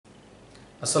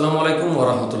আসসালামু আলাইকুম ওয়া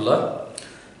রাহমাতুল্লাহ।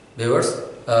 ভিউয়ার্স,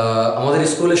 আমাদের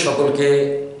স্কুলে সকলকে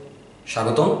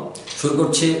স্বাগতম। শুরু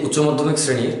করছি উচ্চ মাধ্যমিক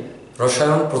শ্রেণীর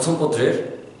রসায়ন প্রথম পত্রের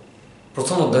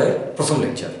প্রথম অধ্যায়ের প্রথম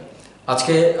লেকচার।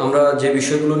 আজকে আমরা যে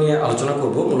বিষয়গুলো নিয়ে আলোচনা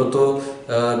করব, মূলত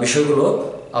বিষয়গুলো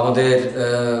আমাদের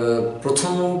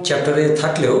প্রথম চ্যাপ্টারে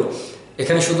থাকলেও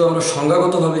এখানে শুধু আমরা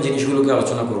সংজ্ঞাগতভাবে জিনিসগুলোকে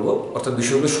আলোচনা করব, অর্থাৎ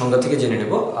বিষয়গুলো সংজ্ঞা থেকে জেনে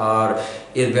নেব। আর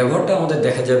এর ব্যবহারটা আমাদের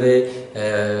দেখা যাবে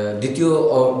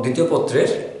দ্বিতীয় পত্রের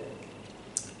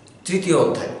তৃতীয়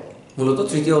অধ্যায়। মূলত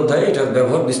তৃতীয় অধ্যায়ে এটার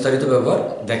ব্যবহার, বিস্তারিত ব্যবহার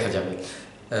দেখা যাবে।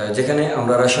 যেখানে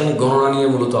আমরা রাসায়নিক গণনা নিয়ে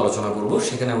মূলত আলোচনা করব,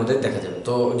 সেখানে আমাদের দেখা যাবে।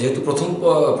 তো যেহেতু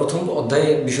প্রথম অধ্যায়ে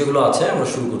বিষয়গুলো আছে, আমরা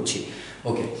শুরু করছি।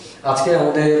 ওকে, আজকে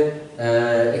আমাদের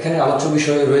এখানে আলোচ্য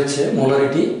বিষয় রয়েছে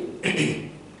মোলারিটি।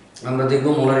 আমরা দেখব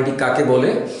মোলারিটি কাকে বলে,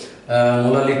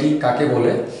 মোলালিটি কাকে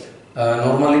বলে,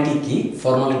 নর্মালিটি কি,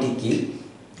 ফর্মালিটি কি,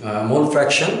 মোল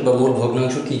ফ্র্যাকশন বা মোল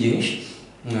ভগ্নাংশ কি জিনিস,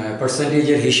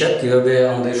 পার্সেন্টেজের হিসাব, কীভাবে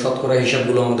আমাদের শতকরা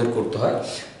হিসাবগুলো আমাদের করতে হয়।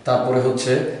 তারপরে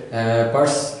হচ্ছে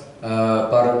পার্স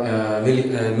পার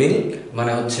মিল,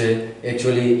 মানে হচ্ছে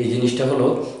অ্যাকচুয়ালি এই জিনিসটা হলো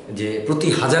যে প্রতি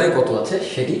হাজারে কত আছে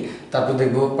সেটি। তারপর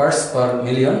দেখব পার্স পার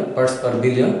মিলিয়ন, পার্স পার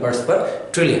বিলিয়ন, পার্স পার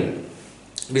ট্রিলিয়ন।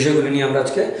 বিষয়গুলি নিয়ে আমরা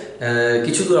আজকে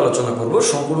কিছু দূর আলোচনা করব।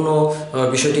 সম্পূর্ণ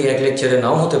বিষয়টি এক লেকচারে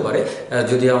নাও হতে পারে।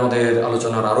 যদি আমাদের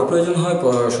আলোচনার আরও প্রয়োজন হয়,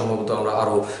 সম্ভবত আমরা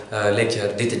আরও লেকচার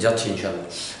দিতে যাচ্ছি ইনশাআল্লাহ।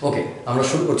 ওকে, আমরা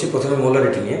শুরু করছি প্রথমে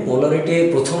মোলারিটি নিয়ে। মোলারিটির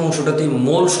প্রথম অংশটাতেই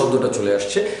মোল শব্দটা চলে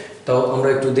আসছে। তাও আমরা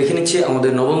একটু দেখে নিচ্ছি।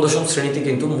 আমাদের নবম দশম শ্রেণীতে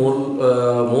কিন্তু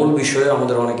মোল বিষয়ে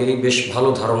আমাদের অনেকেরই বেশ ভালো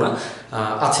ধারণা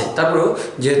আছে। তারপরেও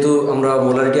যেহেতু আমরা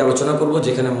মোলারিটি আলোচনা করব,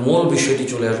 যেখানে মোল বিষয়টি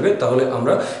চলে আসবে, তাহলে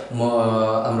আমরা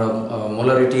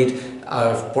মোলারিটির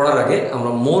পড়ার আগে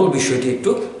আমরা মোল বিষয়টি একটু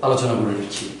আলোচনা করে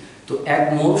নিচ্ছি। তো এক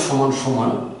মোল সমান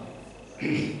সমান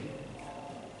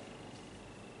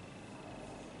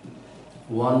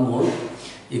 1 মোল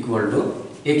equal to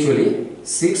actually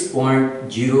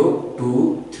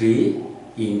 6.023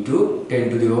 into 10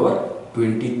 to the power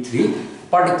 23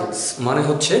 particles. মানে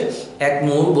হচ্ছে এক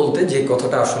মোল বলতে যে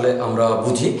কথাটা আসলে আমরা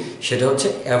বুঝি সেটা হচ্ছে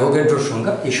অ্যাভোগাড্রোর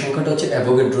সংখ্যা। এই সংখ্যাটা হচ্ছে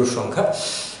অ্যাভোগাড্রোর সংখ্যা।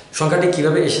 সংখ্যাটি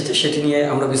কীভাবে এসেছে সেটি নিয়ে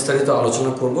আমরা বিস্তারিত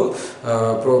আলোচনা করব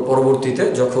পরবর্তীতে,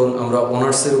 যখন আমরা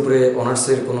অনার্সের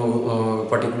কোনো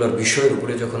পার্টিকুলার বিষয়ের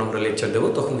উপরে যখন আমরা লেকচার দেবো,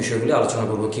 তখন বিষয়গুলি আলোচনা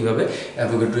করব কীভাবে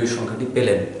অ্যাভোগাড্রো এই সংখ্যাটি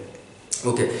পেলেন।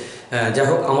 ওকে, যাই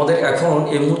হোক, আমাদের এখন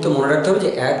এই মুহূর্তে মনে রাখতে হবে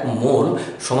যে এক মোল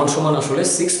সমান সমান আসলে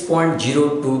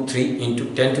 6.023 ইন্টু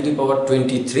 10 টু দি পাওয়ার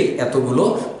 23 এতগুলো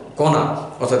কণা,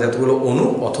 অর্থাৎ এতগুলো অণু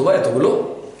অথবা এতগুলো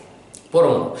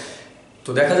পরমাণু।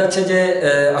 তো দেখা যাচ্ছে যে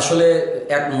আসলে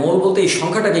এক মোল বলতে এই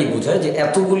সংখ্যাটাকেই বোঝায়, যে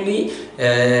এতগুলি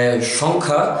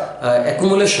সংখ্যা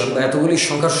অ্যাকুমুলেশন বা এতগুলি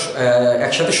সংখ্যার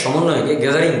একসাথে সমন্বয়কে,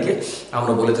 গ্যাদারিংকে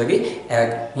আমরা বলে থাকি এক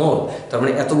মোল। তার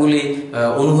মানে এতগুলি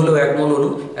অণু হলেও এক মোল অণু,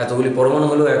 এতগুলি পরমাণু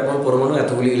হলেও এক মোল পরমাণু,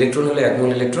 এতগুলি ইলেকট্রন হলে এক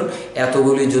মোল ইলেকট্রন,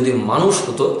 এতগুলি যদি মানুষ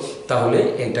হতো তাহলে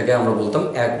এটাকে আমরা বলতাম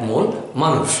এক মোল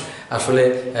মানুষ। আসলে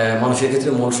মানুষের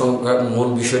ক্ষেত্রে মোল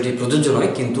বিষয়টি প্রযোজ্য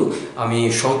নয়, কিন্তু আমি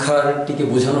সংখ্যাটিকে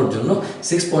বোঝানোর জন্য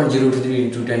 6.023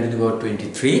 ইন্টু 10 টু দি পাওয়ার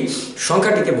 23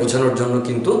 সংখ্যাটিকে বোঝানোর জন্য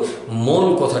কিন্তু মোল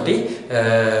কথাটি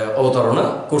অবতারণা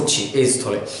করছি এই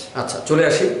স্থলে। আচ্ছা, চলে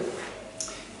আসি।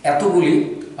 এতগুলি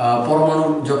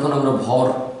পরমাণুর যখন আমরা ভর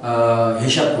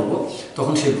হিসাব করব,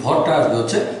 তখন সেই ভরটা আসবে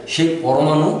হচ্ছে সেই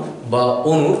পরমাণু বা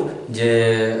অণুর যে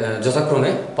যথাক্রমে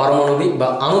পারমাণবিক বা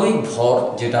আণবিক ভর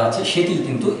যেটা আছে সেটি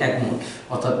কিন্তু এক মোল।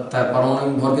 অর্থাৎ তার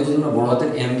পারমাণবিক ভরকে যদি আমরা বড়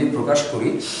হাতের এম দিয়ে প্রকাশ করি,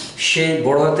 সেই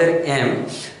বড় হাতের এম,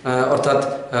 অর্থাৎ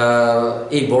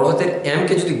এই বড় হাতের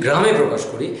এমকে যদি গ্রামে প্রকাশ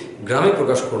করি, গ্রামে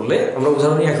প্রকাশ করলে, আমরা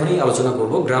উদাহরণ এখনই আলোচনা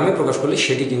করব, গ্রামে প্রকাশ করলে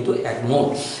সেটি কিন্তু এক মোল।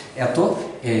 এত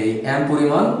এই এম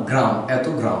পরিমাণ গ্রাম, এত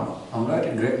গ্রাম। আমরা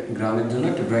একটা গ্রামের জন্য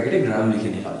একটা ব্র্যাকেটে গ্রাম লিখে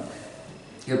নিলাম।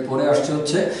 এরপরে আসছে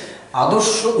হচ্ছে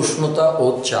আদর্শ উষ্ণতা ও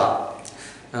চাপ,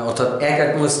 অর্থাৎ 1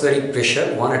 অ্যাটমসফিয়ারিক প্রেশার,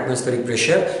 1 অ্যাটমসফিয়ারিক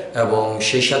প্রেশার, এবং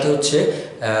সেই সাথে হচ্ছে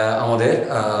আমাদের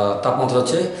তাপমাত্রা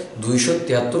হচ্ছে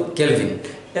 273 কেলভিন।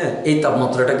 হ্যাঁ, এই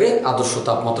তাপমাত্রাটাকে আদর্শ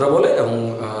তাপমাত্রা বলে, এবং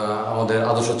আমাদের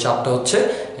আদর্শ চাপটা হচ্ছে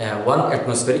 1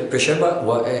 অ্যাটমসফিয়ারিক প্রেশার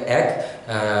বা 1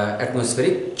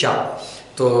 অ্যাটমসফিয়ারিক চাপ।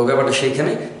 তো ব্যাপারটা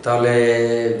সেইখানে। তাহলে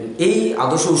এই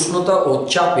আদর্শ উষ্ণতা ও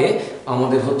চাপে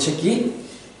আমাদের হচ্ছে কি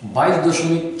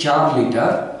 22.4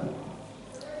 লিটার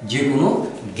যে কোনো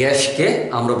গ্যাসকে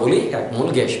আমরা বলি এক মোল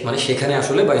গ্যাস। মানে সেখানে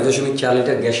আসলে 22.4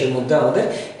 লিটার গ্যাসের মধ্যে আমাদের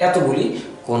এতগুলি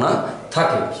কণা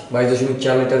থাকে।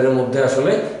 22.4 লিটারের মধ্যে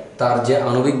আসলে তার যে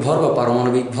আণবিক ভর বা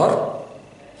পারমাণবিক ভর,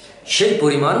 সেই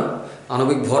পরিমাণ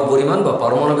আণবিক ভর পরিমাণ বা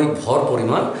পারমাণবিক ভর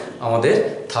পরিমাণ আমাদের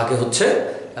থাকে হচ্ছে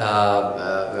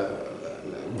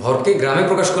ভরকে গ্রামে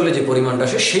প্রকাশ করলে যে পরিমাণটা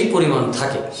আসে সেই পরিমাণ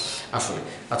থাকে আসলে।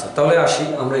 আচ্ছা, তাহলে আসি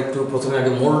আমরা একটু প্রথমে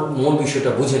আগে মোল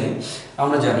বিষয়টা বুঝে নিই।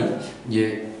 আমরা জানি যে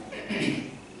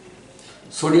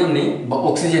সোডিয়াম নেই বা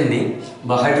অক্সিজেন নেই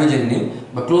বা হাইড্রোজেন নেই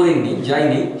বা ক্লোরিন নেই, যাই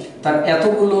নেই, তার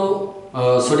এতগুলো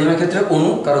সোডিয়ামের ক্ষেত্রে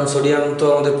অণু, কারণ সোডিয়াম তো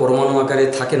আমাদের পরমাণু আকারে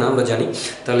থাকে না আমরা জানি,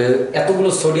 তাহলে এতগুলো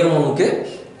সোডিয়াম অণুকে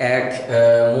এক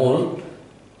মোল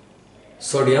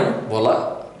সোডিয়াম বলা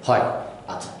হয়।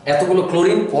 আচ্ছা, এতগুলো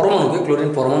ক্লোরিন পরমাণুকে, ক্লোরিন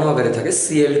পরমাণু আকারে থাকে,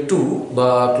 Cl2 বা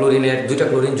ক্লোরিনের দুইটা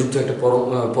ক্লোরিন যুক্ত একটা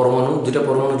পরমাণু, দুইটা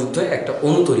পরমাণু যুক্ত হয়ে একটা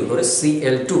অণু তৈরি করে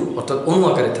Cl2, অর্থাৎ অণু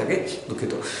আকারে থাকে,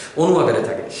 দুঃখিত, অণু আকারে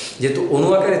থাকে। যেহেতু অণু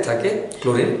আকারে থাকে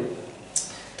ক্লোরিন,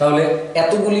 তাহলে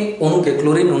এতগুলি অণুকে,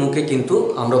 ক্লোরিন অণুকে কিন্তু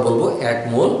আমরা বলবো 1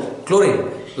 মোল ক্লোরিন।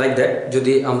 লাইক দ্যাট,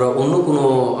 যদি আমরা অন্য কোনো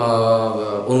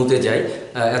অণুতে যাই,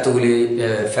 এতগুলি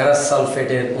ফেরাস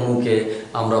সালফেটের অণুকে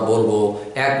আমরা বলবো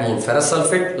 1 মোল ফেরাস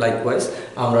সালফেট। লাইকওয়াইজ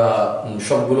আমরা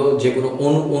সবগুলো যে কোনো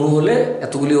অণু হলে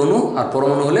এতগুলি অণু, আর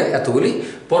পরমাণু হলে এতগুলি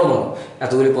পরমাণু,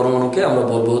 এতগুলি পরমাণুকে আমরা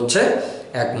বলবো হচ্ছে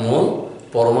 1 মোল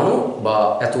পরমাণু, বা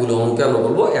এতগুলো অণুকে আমরা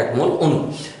বলবো 1 মোল অণু।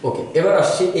 ওকে, এবার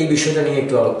আসছি এই বিষয়টা নিয়ে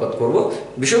একটু আলোকপাত করব।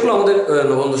 বিষয়গুলো আমাদের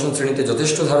নবম দশম শ্রেণীতে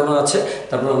যথেষ্ট ধারণা আছে,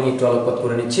 তারপর আমি একটু আলোকপাত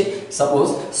করে নিচ্ছি। সাপোজ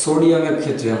সোডিয়ামের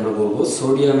ক্ষেত্রে আমরা বলবো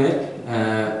সোডিয়ামের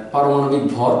পারমাণবিক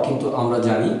ভর কিন্তু আমরা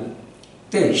জানি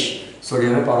 23।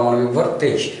 সোডিয়ামের পারমাণবিক ভর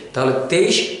 23, তাহলে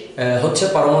 23 হচ্ছে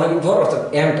পারমাণবিক ভর, অর্থাৎ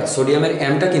এমটা, সোডিয়ামের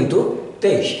এমটা কিন্তু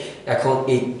 23। এখন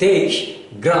এই 23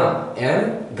 গ্রাম, এম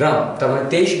গ্রাম, তার মানে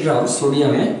 23 গ্রাম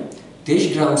সোডিয়ামে, 23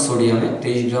 গ্রাম সোডিয়ামে,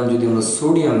 23 গ্রাম যদি আমরা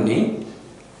সোডিয়াম নিই,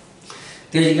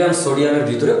 23 গ্রাম সোডিয়ামের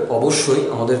ভিতরে অবশ্যই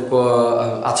আমাদের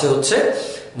আছে হচ্ছে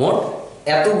মোট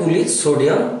এতগুলি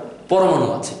সোডিয়াম পরমাণু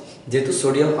আছে। যেহেতু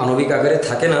সোডিয়াম আণবিক আকারে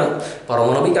থাকে না,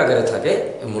 পারমাণবিক আকারে থাকে,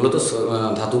 মূলত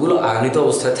ধাতুগুলো আয়নিত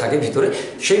অবস্থায় থাকে ভিতরে,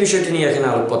 সেই বিষয়টি নিয়ে এখানে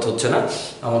আলোকপাত হচ্ছে না।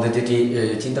 আমাদের যেটি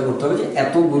চিন্তা করতে হবে যে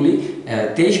এতগুলি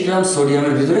 23 গ্রাম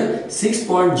সোডিয়ামের ভিতরে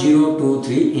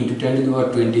 6.023 ×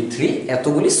 10⁻23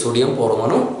 এতগুলি সোডিয়াম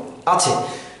পরমাণু আছে।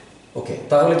 ওকে,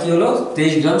 তাহলে কি হলো,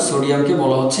 23 গ্রাম সোডিয়ামকে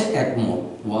বলা হচ্ছে 1 মোল,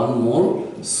 1 মোল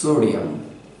সোডিয়াম,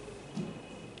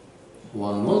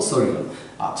 1 মোল সোডিয়াম।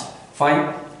 আচ্ছা, ফাইন।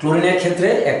 ক্লোরিনের ক্ষেত্রে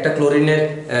একটা ক্লোরিনের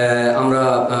আমরা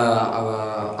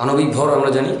আণবিক ভর আমরা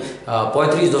জানি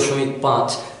 35.5,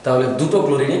 তাহলে দুটো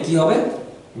ক্লোরিনে কি হবে,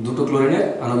 দুটো ক্লোরিনের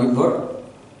আণবিক ভর,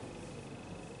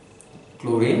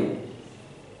 ক্লোরিন,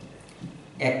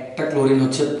 একটা ক্লোরিন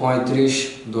হচ্ছে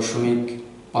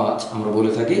 35.5 আমরা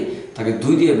বলে থাকি, তাকে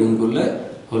 2 দিয়ে গুণ করলে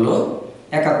হলো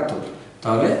 71।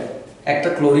 তাহলে একটা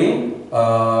ক্লোরিন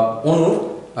অণুর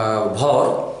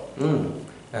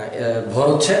ভর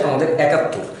হচ্ছে আমাদের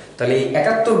 71। তাহলে এই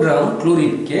 71 গ্রাম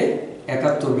ক্লোরিনকে,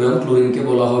 71 গ্রাম ক্লোরিনকে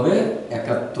বলা হবে,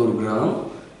 71 গ্রাম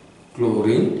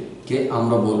ক্লোরিনকে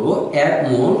আমরা বলবো 1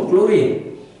 মোল ক্লোরিন,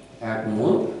 1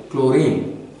 মোল ক্লোরিন,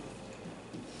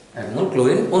 1 মোল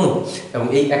ক্লোরিন অণু। এবং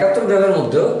এই 71 গ্রামের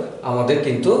মধ্যেও আমাদের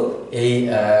কিন্তু এই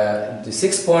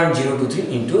 6.023 ×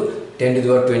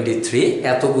 10⁻23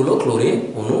 এতগুলো ক্লোরিন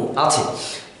অণু আছে।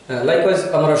 লাইকওয়াইজ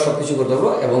আমরা সব কিছু করতে পারবো।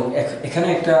 এবং এখানে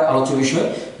একটা আলোচ্য বিষয়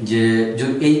যে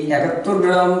এই 71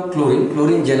 গ্রাম ক্লোরিন,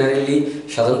 ক্লোরিন জেনারেলি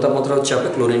সাধারণ তাপমাত্রার চাপে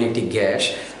ক্লোরিন একটি গ্যাস,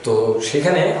 তো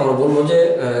সেখানে আমরা বলবো যে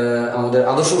আমাদের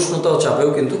আদর্শ উষ্ণতা ও চাপেও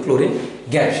কিন্তু ক্লোরিন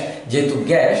গ্যাস। যেহেতু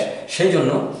গ্যাস, সেই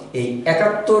জন্য এই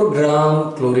 71 গ্রাম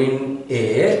ক্লোরিন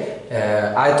এর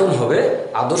আয়তন হবে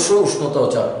আদর্শ উষ্ণতা ও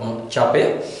চাপে,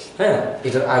 হ্যাঁ,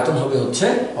 এটার আয়তন হবে হচ্ছে,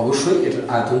 অবশ্যই এটার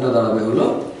আয়তনটা দাঁড়াবে হলো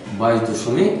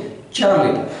 22.4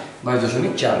 লিটার,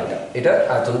 22.4 লিটার। এটার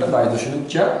আয়তনটা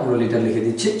 22.4, আমরা লিটার লিখে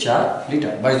দিচ্ছি 4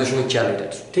 লিটার, 22.4 লিটার।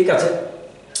 ঠিক আছে,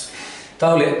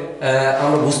 তাহলে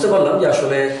আমরা বুঝতে পারলাম যে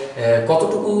আসলে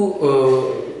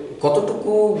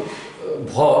কতটুকু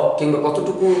ভর কিংবা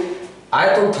কতটুকু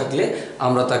আয়তন থাকলে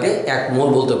আমরা তাকে 1 মোল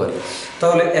বলতে পারি।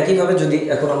 তাহলে একইভাবে যদি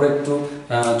এখন আমরা একটু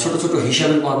ছোট ছোট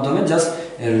হিসাবের মাধ্যমে জাস্ট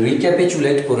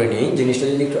রিক্যাপিচুলেট করে নিই জিনিসটা,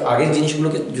 যদি একটু আগের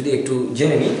জিনিসগুলোকে যদি একটু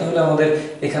জেনে নিই, তাহলে আমাদের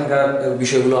এখানকার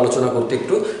বিষয়গুলো আলোচনা করতে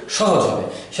একটু সহজ হবে।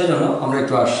 সেজন্য আমরা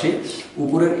একটু আসছি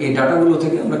উপরের এই ডাটাগুলো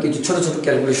থেকে আমরা কিছু ছোট ছোট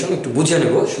ক্যালকুলেশন একটু বুঝে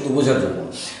নেব, শুধু বোঝার জন্য।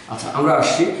 আচ্ছা, আমরা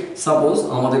আসছি, সাপোজ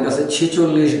আমাদের কাছে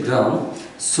 46 গ্রাম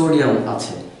সোডিয়াম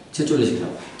আছে, 46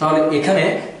 গ্রাম। তাহলে এখানে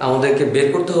আমাদেরকে বের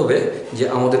করতে হবে যে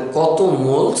আমাদের কত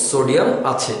মোল সোডিয়াম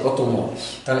আছে, কত মোল।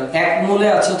 তাহলে 1 মোলে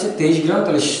আছে হচ্ছে 23 গ্রাম,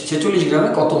 তাহলে 46 গ্রামে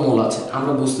কত মোল আছে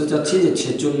আমরা বুঝতে চাচ্ছি যে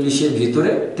 46-এর ভিতরে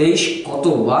 23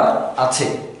 কতবার আছে,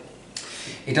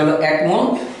 এটা হলো 1 মোল।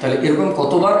 তাহলে এরকম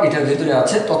কতবার এটার ভিতরে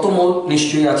আছে তত মোল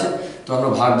নিশ্চয়ই আছে। তো আমরা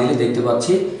ভাগ দিলে দেখতে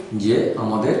পাচ্ছি যে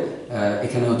আমাদের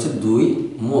এখানে হচ্ছে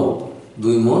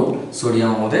 2 মোল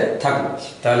সোডিয়াম আমাদের থাকবে।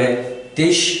 তাহলে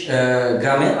 23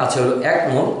 গ্রামে আছে হলো 1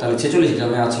 মোল, তাহলে 46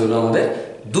 গ্রামে আছে হলো আমাদের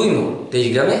 2 মোল। 23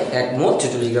 গ্রামে 1 মোল,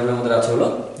 46 গ্রামে আমাদের আছে হলো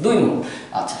 2 মোল।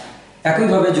 আচ্ছা,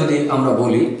 একইভাবে যদি আমরা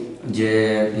বলি যে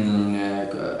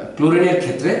ক্লোরিনের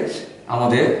ক্ষেত্রে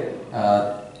আমাদের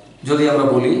যদি আমরা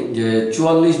বলি যে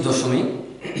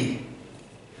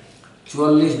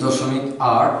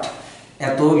 44.8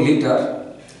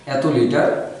 এত লিটার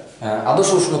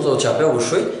আদর্শ উষ্ণতা চাপে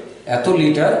অবশ্যই এত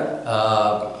লিটার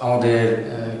আমাদের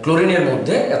ক্লোরিনের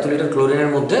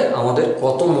মধ্যে আমাদের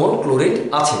কত মোল ক্লোরিন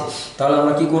আছে। তাহলে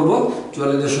আমরা কি করব,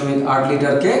 44.8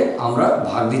 লিটারকে আমরা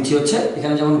ভাগ দিচ্ছি হচ্ছে,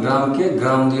 এখানে যেমন গ্রামকে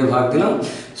গ্রাম দিয়ে ভাগ দিলাম,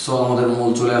 সো আমাদের মোল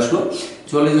চলে আসলো।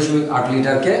 44.8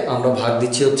 লিটারকে আমরা ভাগ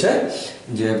দিচ্ছি হচ্ছে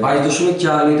যে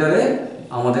 22.4 লিটারে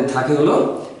আমাদের থাকে হলো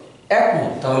 1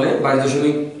 মোল। তাহলে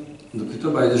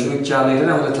 22.4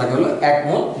 লিটারে আমাদের থাকে হলো 1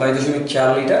 মোল। 22.4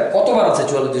 লিটার কতবার আছে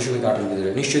 44.8 এর ভিতরে?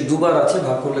 নিশ্চয়ই দুবার আছে,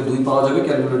 ভাগ করলে 2 পাওয়া যাবে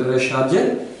ক্যালকুলেটরের সাহায্যে।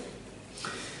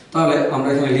 তাহলে আমরা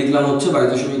এখানে লিখলাম হচ্ছে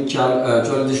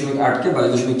 44.8 কে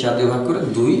 22.4 দিয়ে ভাগ করে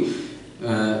 2,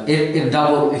 এর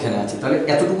ডাবল এখানে আছে। তাহলে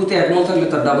এতটুকুতে 1 মোল থাকলে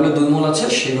তার ডাবলে 2 মোল আছে,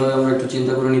 সেইভাবে আমরা একটু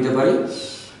চিন্তা করে নিতে পারি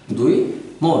 2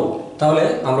 মোল। তাহলে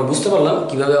আমরা বুঝতে পারলাম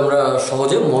কিভাবে আমরা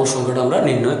সহজে মোল সংখ্যাটা আমরা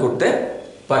নির্ণয় করতে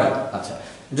পারি। আচ্ছা,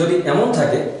 যদি এমন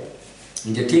থাকে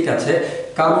যে ঠিক আছে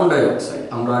কার্বন ডাই অক্সাইড,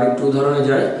 আমরা আরেকটু উদাহরণে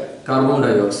যাই। কার্বন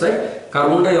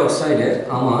ডাই অক্সাইডের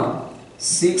আমার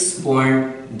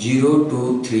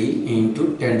 6.023 ×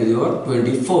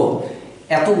 10⁻²৪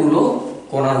 এতগুলো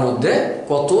কণার মধ্যে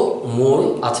কত মোল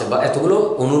আছে, বা এতগুলো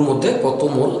অণুর মধ্যে কত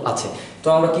মোল আছে। তো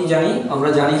আমরা কি জানি? আমরা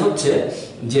জানি হচ্ছে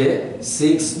যে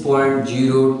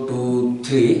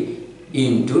 6.023 ×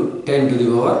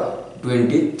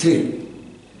 10⁻23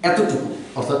 এতটুকু,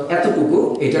 অর্থাৎ এতটুকু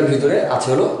এটার ভিতরে আছে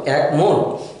হলো 1 মোল।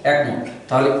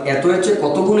 তাহলে এত হচ্ছে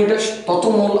কত গুণ এটা তত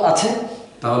মোল আছে।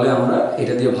 তাহলে আমরা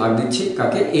এটা দিয়ে ভাগ দিচ্ছি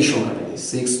কাকে? এই সংখ্যাটাকে,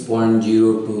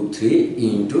 6.023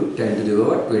 ×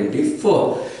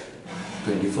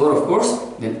 10⁻24 অফ কোর্স।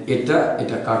 দেন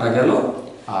এটা কাটা গেল,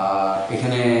 আর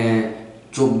এখানে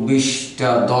 24টা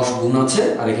 10 গুণ আছে,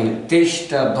 আর এখানে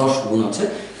 23টা 10 গুণ আছে।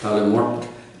 তাহলে মোট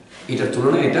এটার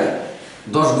তুলনায় এটা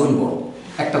 10 গুণ বড়,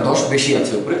 একটা 10 বেশি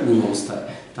আছে উপরে গুণ অবস্থায়।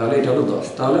 তাহলে এটা হলো 10।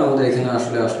 তাহলে আমাদের এখানে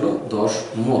আসলো 10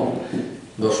 মোল।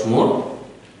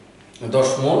 10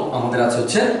 মোল আমাদের আছে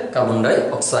হচ্ছে কার্বন ডাই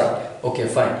অক্সাইড। ওকে,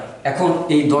 ফাইন। এখন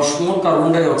এই 10 মোল কার্বন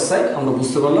ডাই অক্সাইড আমরা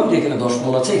বুঝতে পারলাম যে এখানে 10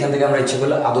 মোল আছে। এখান থেকে আমরা ইচ্ছে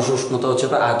করলে আদর্শ উষ্ণতা হচ্ছে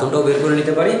বা আয়তনটাও বের করে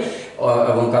নিতে পারি।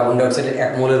 এবং কার্বন ডাই অক্সাইডের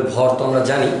 1 মোলের ভর তো আমরা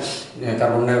জানি,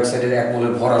 কার্বন ডাই অক্সাইডের 1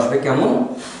 মোলের ভর আসবে কেমন?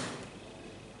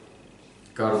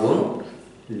 কার্বন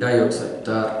ডাই অক্সাইড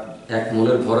তার 1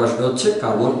 মোলের ভর আসবে হচ্ছে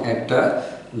কার্বন একটা,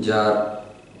 যার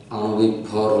আণবিক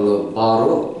ভর হলো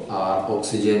 12, আর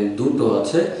অক্সিজেন দুটো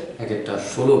আছে, এক একটা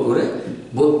 16 করে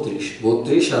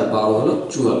 32 আর 12 হলো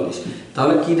 44।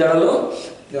 তাহলে কি দাঁড়ালো?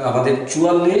 আমাদের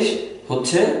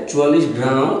 44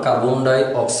 গ্রাম কার্বন ডাই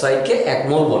অক্সাইডকে 1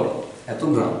 মোল বলে, এত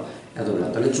গ্রাম।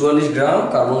 তাহলে 44 গ্রাম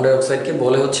কার্বন ডাই অক্সাইডকে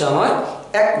বলে হচ্ছে আমার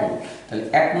 1 মোল। তাহলে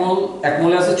 1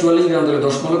 মোলে আছে 44 গ্রাম, তাহলে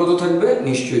 10 মোলে কত থাকবে?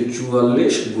 নিশ্চয়ই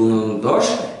 44 গুণন 10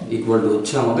 ইকুয়াল টু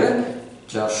হচ্ছে আমাদের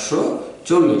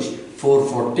 440,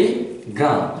 440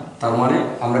 গ্রাম। তার মানে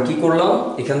আমরা কি করলাম?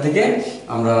 এখান থেকে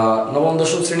আমরা নবম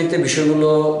দশম শ্রেণীতে বিষয়গুলো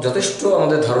যথেষ্ট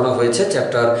আমাদের ধারণা হয়েছে।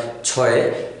 চ্যাপ্টার 6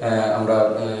 আমরা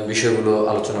বিষয়গুলো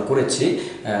আলোচনা করেছি।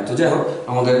 তো যাই হোক,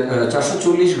 আমাদের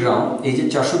 440 গ্রাম, এই যে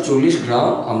 440 গ্রাম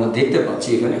আমরা দেখতে পাচ্ছি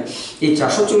এখানে, এই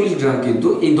 440 গ্রাম কিন্তু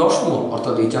এই 10 মোল,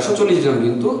 অর্থাৎ এই 440 গ্রাম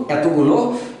কিন্তু এতগুলো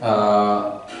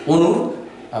অণুর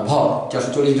ভর।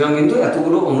 440 গ্রাম কিন্তু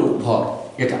এতগুলো অণুর ভর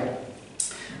এটা।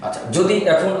 আচ্ছা, যদি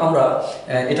এখন আমরা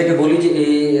এটাকে বলি যে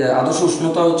এই আদর্শ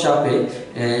উষ্ণতা ও চাপে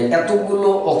এতগুলো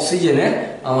অক্সিজেনের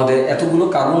আমাদের এতগুলো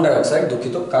কার্বন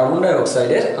ডাই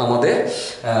অক্সাইডের আমাদের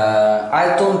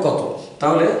আয়তন কত?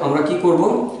 তাহলে আমরা কি করব?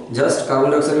 জাস্ট কার্বন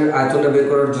ডাই অক্সাইডের আয়তনটা বের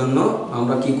করার জন্য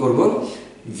আমরা কি করব?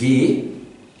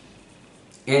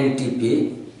 VNTP,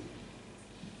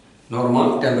 normal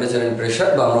temperature and pressure,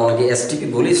 বা আমরা অনেকে STP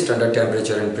বলি, স্ট্যান্ডার্ড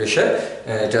টেম্পারেচার এন্ড প্রেশার।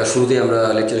 এটা শুরুতেই আমরা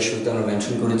লেকচারের শুরুতে আমরা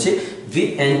মেনশন করেছি।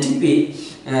 VNTP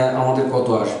আমাদের কত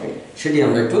আসবে সেটি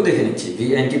আমরা একটু দেখে নিচ্ছি।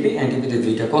 এনটিপিতে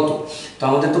ভিটা কত? তো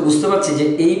আমাদের তো বুঝতে পারছি যে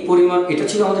এই পরিমাণ, এটা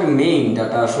ছিল আমাদের মেইন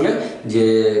ডাটা আসলে, যে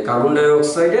কার্বন ডাই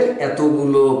অক্সাইডের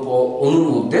এতগুলো অণুর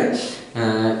মধ্যে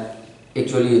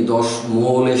অ্যাকচুয়ালি 10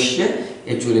 মোল এসছে,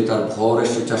 অ্যাকচুয়ালি তার ভর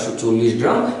এসছে 440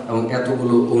 গ্রাম, এবং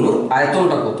এতগুলো অণুর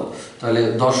আয়তনটা কত? তাহলে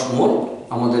 10 মোল।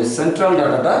 আমাদের সেন্ট্রাল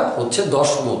ডাটাটা হচ্ছে 10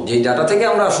 মোল, যেই ডাটা থেকে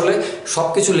আমরা আসলে সব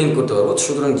কিছু লিঙ্ক করতে পারবো।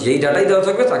 সুতরাং যেই ডাটাই দেওয়া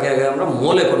থাকবে তাকে আগে আমরা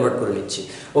মোলে কনভার্ট করে নিচ্ছি।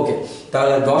 ওকে,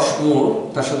 তাহলে 10 মোল,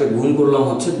 তার সাথে গুণ করলাম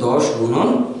হচ্ছে 10 গুণন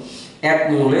 1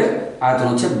 মোলের আয়তন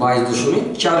হচ্ছে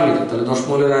 22.4 লিটার। তাহলে 10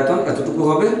 মোলের আয়তন এতটুকু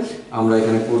হবে। আমরা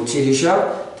এখানে করছি হিসাব,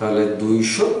 তাহলে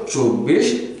 224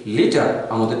 লিটার।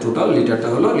 আমাদের টোটাল লিটারটা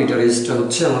হলো, লিটারেজটা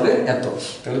হচ্ছে আমাদের এত,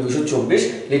 তাহলে 224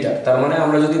 লিটার। তার মানে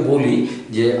আমরা যদি বলি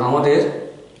যে আমাদের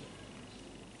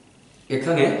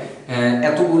এখানে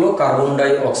এতগুলো কার্বন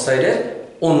ডাই অক্সাইডের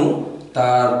অণু,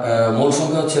 তার মোল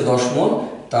সংখ্যা হচ্ছে 10 মোল,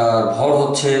 তার ভর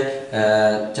হচ্ছে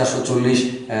 440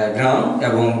 গ্রাম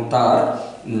এবং তার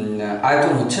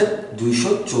আয়তন হচ্ছে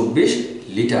 224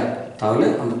 লিটার। তাহলে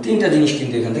আমরা তিনটা জিনিস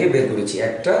কিন্তু এখান থেকে বের করেছি,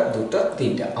 একটা দুটা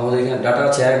তিনটা। আমাদের এখানে ডাটা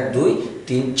আছে 1 2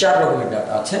 3 4 রকমের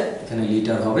ডাটা আছে, এখানে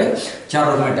লিটার হবে 4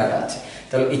 রকমের ডাটা আছে।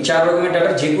 তাহলে এই 4 রকমের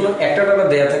ডাটা যে কোনো একটা ডাটা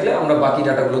দেওয়া থাকলে আমরা বাকি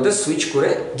ডাটাগুলোতে সুইচ করে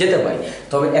যেতে পারি।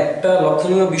 তবে একটা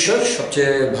লক্ষণীয় বিষয়,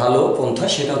 সবচেয়ে ভালো পন্থা,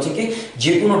 সেটা হচ্ছে কি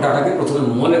যে কোনো ডাটাকে প্রথমে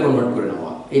মোলে কনভার্ট করে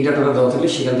নেওয়া। এই ডাটাটা দেওয়া থাকলে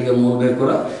সেখান থেকে মোল বের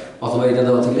করা, অথবা এটা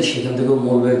দেওয়া থাকলে সেখান থেকেও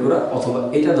মোল বের করা, অথবা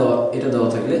এটা দেওয়া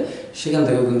থাকলে সেখান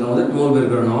থেকেও কিন্তু আমাদের মোল বের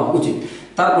করে নেওয়া উচিত।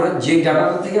 তারপরে যে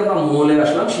ডাটাটা থেকে আমরা মোলে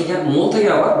আসলাম, সেখানে মোল থেকে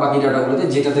আবার বাকি ডাটাগুলোতে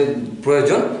যেটাতে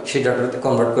প্রয়োজন সেই ডাটাতে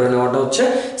কনভার্ট করে নেওয়াটা হচ্ছে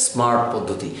স্মার্ট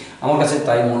পদ্ধতি। আমার কাছে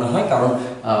তাই মনে হয়, কারণ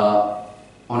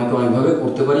অনেকভাবে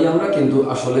করতে পারি আমরা, কিন্তু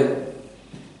আসলে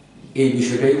এই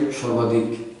বিষয়টাই সর্বাধিক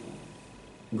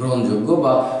গ্রহণযোগ্য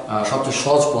বা সবচেয়ে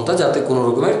সহজ পন্থা, যাতে কোনো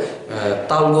রকমের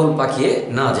তালগোল পাকিয়ে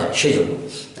না যায়, সেই জন্য।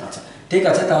 আচ্ছা, ঠিক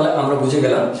আছে, তাহলে আমরা বুঝে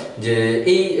গেলাম যে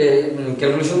এই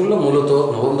ক্যালকুলেশনগুলো মূলত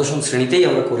নবম দশম শ্রেণীতেই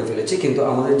আমরা করে ফেলেছি, কিন্তু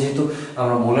আমাদের যেহেতু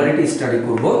আমরা মোলারিটি স্টাডি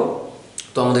করব,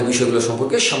 তো আমাদের বিষয়গুলো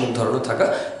সম্পর্কে সামগ্রিক ধারণা থাকা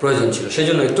প্রয়োজন ছিল, সেই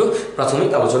জন্য একটু প্রাথমিক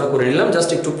আলোচনা করে নিলাম, জাস্ট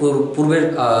একটু পূর্বের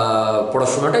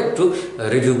পড়াশোনাটা একটু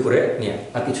রিভিউ করে নিয়ে,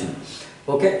 আর কিছু না।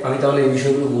 ওকে, আমি তাহলে এই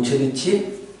বিষয়গুলো মুছে দিচ্ছি।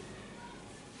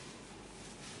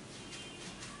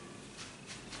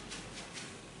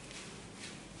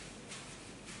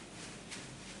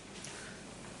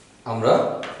 আমরা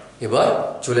এবার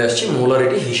চলে আসছি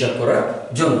মোলারিটি হিসাব করার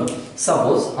জন্য।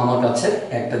 সাপোজ আমার কাছে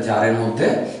একটা জারের মধ্যে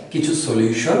কিছু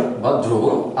সলিউশন বা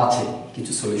দ্রবণ আছে,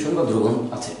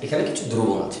 এখানে কিছু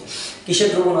দ্রবণ আছে। কিসের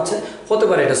দ্রবণ আছে? হতে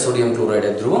পারে এটা সোডিয়াম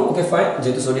ক্লোরাইডের দ্রবণ। ওকে ফাইন,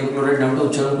 যেহেতু সোডিয়াম ক্লোরাইড নামটা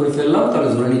উচ্চারণ করে ফেললাম, তাহলে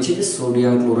ধরে নিচ্ছি যে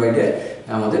সোডিয়াম ক্লোরাইডের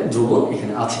আমাদের দ্রবণ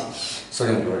এখানে আছে,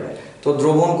 সোডিয়াম ক্লোরাইড। তো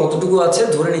দ্রবণ কতটুকু আছে?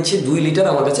 ধরে নিচ্ছি 2 লিটার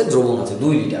আমার কাছে দ্রবণ আছে, 2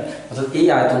 লিটার, অর্থাৎ এই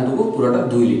আয়তনটুকু পুরোটা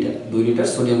 2 লিটার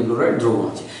সোডিয়াম ক্লোরাইড দ্রবণ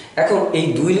আছে। এখন এই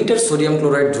 2 লিটার সোডিয়াম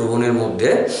ক্লোরাইড দ্রবণের মধ্যে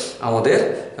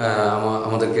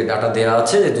আমাদেরকে ডাটা দেওয়া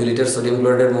আছে যে 2 লিটার সোডিয়াম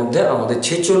ক্লোরাইডের মধ্যে আমাদের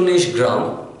 46 গ্রাম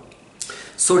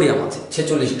সোডিয়াম আছে,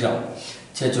 46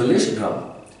 গ্রাম,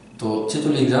 তো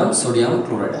 46 গ্রাম সোডিয়াম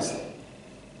ক্লোরাইড আছে।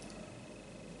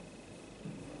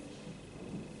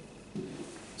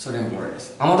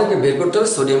 আমাদেরকে বের করতে হবে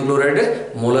সোডিয়াম ক্লোরাইডের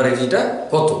মোলারিটিটা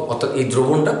কত, অর্থাৎ এই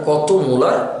দ্রবণটা কত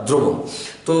মোলার দ্রবণ।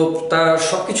 তো তার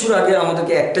সবকিছুর আগে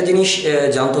আমাদেরকে একটা জিনিস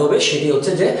জানতে হবে, সেটি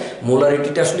হচ্ছে যে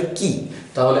মোলারিটিটা আসলে কি।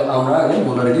 তাহলে আমরা আগে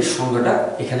মোলারিটির সংজ্ঞাটা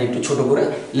এখানে একটু ছোট করে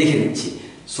লিখে নিচ্ছি।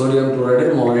 সোডিয়াম ক্লোরাইডের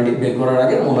মোলারিটি বের করার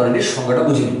আগে মোলারিটির সংজ্ঞাটা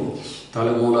বুঝে নেব।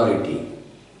 তাহলে মোলারিটি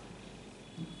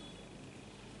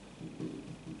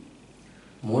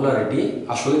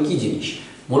আসলে কি জিনিস?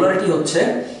 মোলারিটি হচ্ছে,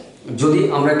 যদি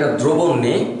আমরা একটা দ্রবণ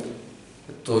নেই,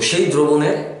 তো সেই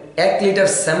দ্রবণের 1 লিটার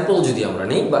স্যাম্পল যদি আমরা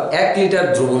নিই, বা 1 লিটার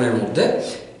দ্রবণের মধ্যে,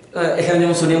 এখানে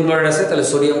যেমন সোডিয়াম ক্লোরাইড আছে, তাহলে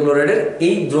সোডিয়াম ক্লোরাইডের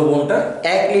এই দ্রবণটা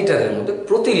 1 লিটারের মধ্যে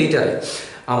প্রতি লিটারে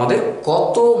আমাদের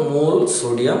কত মোল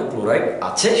সোডিয়াম ক্লোরাইড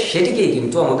আছে, সেটিকেই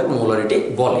কিন্তু আমাদের মোলারিটি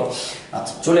বলে।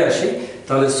 আচ্ছা, চলে আসি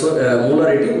তাহলে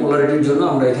মোলারিটির জন্য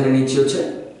আমরা এখানে নিচ্ছি হচ্ছে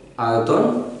আয়তন।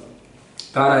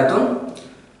 কার আয়তন?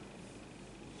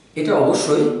 এটা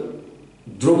অবশ্যই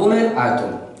দ্রবণের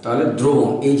আয়তন। তাহলে দ্রবণ,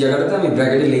 এই জায়গাটাতে আমি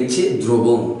ব্র্যাকেটে লিখছি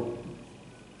দ্রবণ,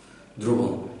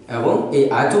 এবং এই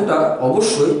আয়তনটা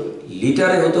অবশ্যই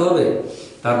লিটারে হতে হবে।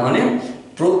 তার মানে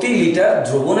প্রতি লিটার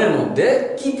দ্রবণের মধ্যে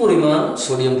কি পরিমাণ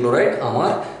সোডিয়াম ক্লোরাইড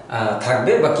আমার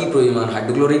থাকবে, বা কি পরিমাণ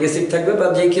হাইড্রোক্লোরিক অ্যাসিড থাকবে, বা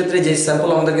যে ক্ষেত্রে যে স্যাম্পল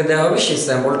আমাদেরকে দেওয়া হবে সেই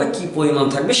স্যাম্পলটা কি পরিমাণ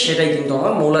থাকবে, সেটাই কিন্তু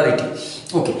আমার মোলারিটি।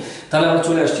 ওকে, তাহলে আমরা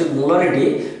চলে আসছি মোলারিটি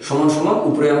সমান সমান,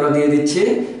 উপরে আমরা দিয়ে দিচ্ছি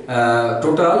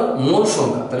টোটাল মোল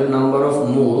সংখ্যা। তাহলে নাম্বার অফ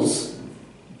মোলস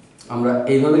আমরা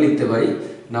এইভাবে লিখতে পারি,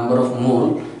 নাম্বার অফ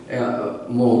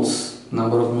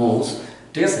মোলস,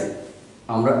 ঠিক আছে?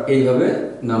 আমরা এইভাবে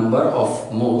নাম্বার অফ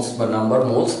মোলস বা নাম্বার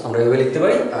মোলস আমরা এইভাবে লিখতে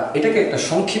পারি। এটাকে একটা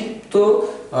সংক্ষিপ্ত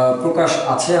প্রকাশ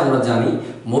আছে, আমরা জানি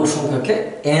মোল সংখ্যাকে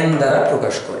n দ্বারা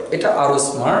প্রকাশ করে, এটা আরো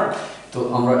স্মার্ট। তো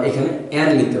আমরা এখানে n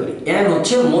লিখতে পারি। n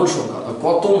হচ্ছে মোল সংখ্যা,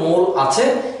 কত মোল আছে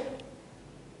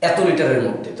এত লিটারের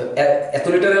মধ্যে। তো এত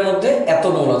লিটারের মধ্যে এত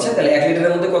মোল আছে, তাহলে 1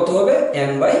 লিটারের মধ্যে কত হবে?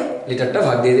 n বাই লিটারটা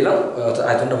ভাগ দিয়ে দিলাম,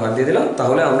 আয়তনটা ভাগ দিয়ে দিলাম,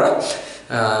 তাহলে আমরা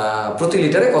প্রতি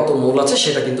লিটারে কত মোল আছে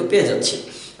সেটা কিন্তু পেয়ে যাচ্ছি।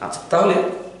 আচ্ছা, তাহলে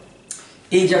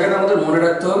এই জায়গাটা আমাদের মনে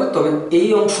রাখতে হবে। তবে এই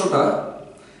অংশটা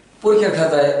পরীক্ষার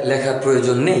খাতায় লেখার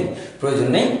প্রয়োজন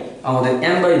নেই, আমাদের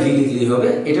n বাই v লিখলেই হবে।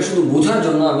 এটা শুধু বোঝার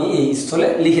জন্য আমি এই স্থলে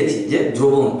লিখেছি যে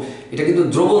দ্রবণ, এটা কিন্তু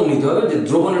দ্রবণ নিতে হবে, যে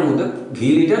দ্রবণের মধ্যে ভি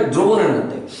লিটার দ্রবণের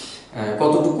মধ্যে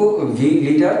কতটুকু ভি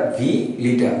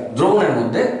লিটার দ্রবণের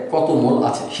মধ্যে কত মোল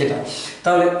আছে সেটা।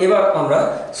 তাহলে এবার আমরা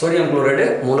সোডিয়াম ক্লোরাইডের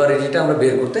মোলারিটিটা আমরা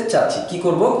বের করতে চাচ্ছি। কি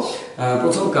করব?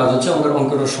 প্রথম কাজ হচ্ছে আমাদের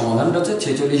অঙ্কের সমাধানটা হচ্ছে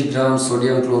 46 গ্রাম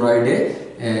সোডিয়াম ক্লোরাইডে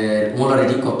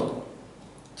মোলারিটি কত।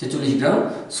 46 গ্রাম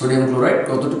সোডিয়াম ক্লোরাইড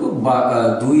কতটুকু?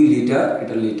 2 লিটার,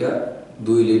 এটা লিটার,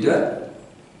 2 লিটার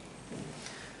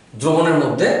দ্রবণের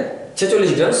মধ্যে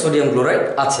 46 গ্রাম সোডিয়াম ক্লোরাইড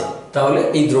আছে। তাহলে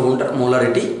এই দ্রবণটার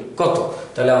মোলারিটি কত?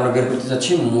 তাহলে আমরা বের করতে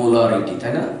চাচ্ছি মোলারিটি,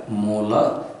 তাই না?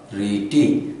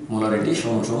 মোলারিটি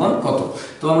সমান সমান কত?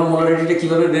 তো আমরা মোলারিটিটা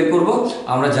কিভাবে বের করব?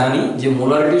 আমরা জানি যে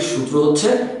মোলারিটির সূত্র হচ্ছে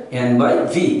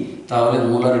N/V। তাহলে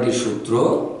মোলারিটির সূত্র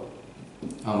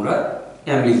আমরা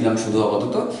M লিখলাম শুধু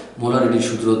আপাতত। মোলারিটির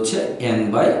সূত্র হচ্ছে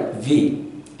N/V।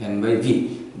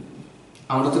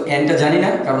 আমরা তো Nটা জানি না,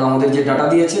 কারণ আমাদের যে ডাটা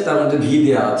দিয়েছে তার মধ্যে V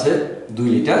দেয়া আছে 2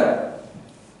 লিটার,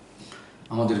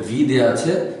 আমাদের V দেয়া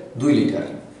আছে 2 লিটার,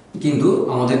 কিন্তু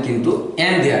আমাদের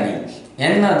N দেয়া নেই।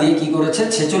 N না দিয়ে কি করেছে?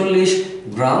 46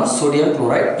 গ্রাম সোডিয়াম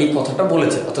ক্লোরাইড এই কথাটা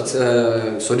বলেছে, অর্থাৎ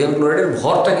সোডিয়াম ক্লোরাইডের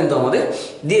ভরটা কিন্তু আমাদের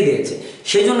দিয়ে দিয়েছে।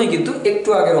 সেই জন্যই কিন্তু একটু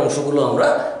আগের অংশগুলো আমরা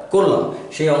করলাম।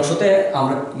 সেই অংশতে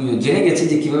আমরা জেনে গেছি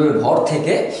যে কিভাবে ভর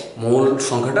থেকে মোল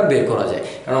সংখ্যাটা বের করা যায়,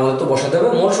 কারণ আমাদের তো বসাতে হবে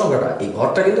মোল সংখ্যাটা, এই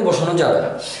ভরটা কিন্তু বসানো যাবে না,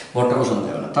 ভরটা বসানো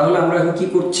যাবে না। তাহলে আমরা এখন কি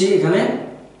করছি? এখানে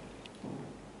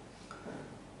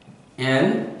N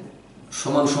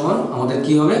সমান সমান আমাদের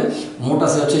কি হবে? মোট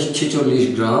আছে হচ্ছে 46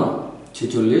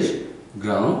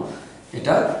 গ্রাম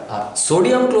এটা। আর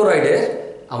সোডিয়াম ক্লোরাইডের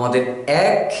আমাদের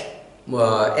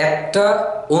একটা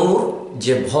অণুর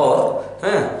যে ভর,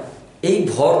 হ্যাঁ, এই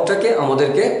ভরটাকে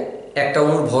আমাদেরকে, একটা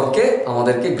অণুর ভরকে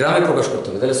আমাদেরকে গ্রামে প্রকাশ করতে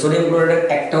হবে। তাহলে সোডিয়াম ক্লোরাইডের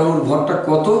একটা অণুর ভরটা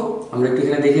কত আমরা একটু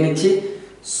এখানে দেখে নিচ্ছি।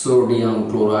 সোডিয়াম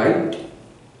ক্লোরাইড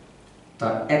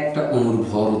তার একটা অণুর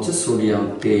ভর হচ্ছে সোডিয়াম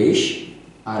 23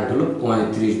 আর এটা হলো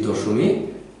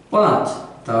 35.5।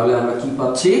 তাহলে আমরা কি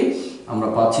পাচ্ছি? আমরা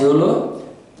পাচ্ছি হলো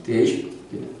 23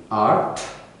 8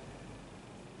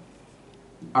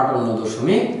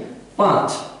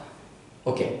 58.5।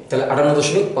 ওকে, তাহলে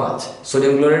 58.5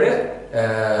 সোডিয়াম ক্লোরাইডের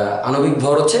আণবিক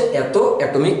ভর হচ্ছে এত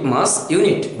অ্যাটমিক মাস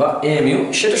ইউনিট বা AMU।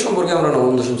 সেটা সম্পর্কে আমরা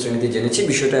নবম দশম শ্রেণীতে জেনেছি,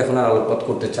 বিষয়টা এখন আর আলোকপাত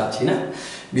করতে চাচ্ছি না।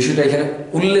 বিষয়টা এখানে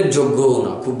উল্লেখযোগ্যও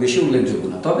না, খুব বেশি উল্লেখযোগ্য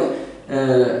না, তবে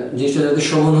জিনিসটা যাতে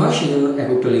শ্রবণ হয় সেই জন্য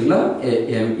এককটা লিখলাম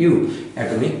AMU,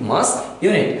 অ্যাটমিক মাস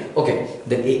ইউনিট। ওকে,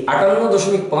 দেন এই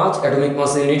 58.5 অ্যাটমিক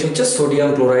মাস ইউনিট হচ্ছে সোডিয়াম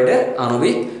ক্লোরাইডের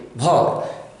আণবিক ভর।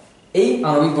 এই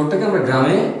আণবিক ভরটাকে আমরা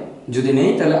গ্রামে যদি নেই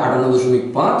তাহলে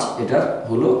 58.5, এটা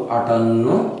হলো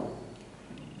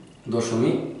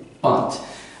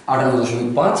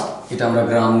 58.5 এটা আমরা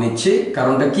গ্রাম নিচ্ছি।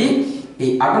 কারণটা কি? এই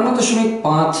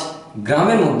 58.5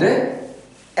 গ্রামের মধ্যে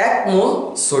 1 মোল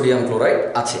সোডিয়াম ক্লোরাইড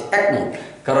আছে, 1 মোল।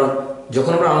 কারণ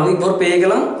যখন আমরা আণবিক ভর পেয়ে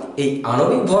গেলাম, এই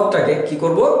আণবিক ভরটাকে কি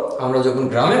করব? আমরা যখন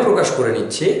গ্রামে প্রকাশ করে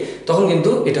নিচ্ছি তখন কিন্তু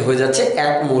এটা হয়ে যাচ্ছে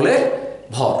 1 মোলের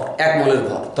ভর, 1 মোলের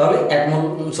ভর। তাহলে 1 মোল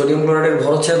সোডিয়াম ক্লোরাইডের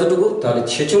ভর হচ্ছে এতটুকু। তাহলে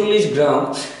 46 গ্রাম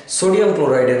সোডিয়াম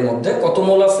ক্লোরাইডের মধ্যে কত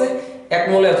মোল আছে? 1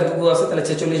 মোলে এতটুকু আছে। তাহলে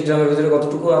 46 গ্রামের ভিতরে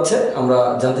কতটুকু আছে আমরা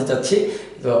জানতে চাচ্ছি।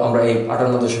 তো আমরা এই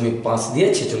 58.5 দিয়ে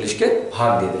 46কে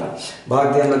ভাগ দিয়ে দিলাম। ভাগ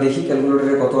দিয়ে আমরা দেখি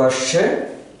ক্যালকুলেটরে কত আসছে।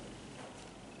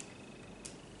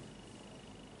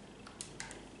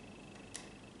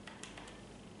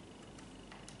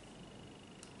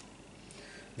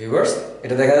 ভিউয়ার্স,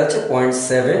 এটা দেখা যাচ্ছে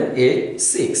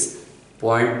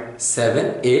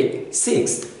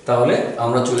 0.786। তাহলে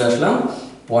আমরা চলে আসলাম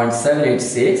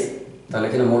 0.786। তাহলে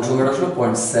এখানে মোল সংখ্যাটা আসলো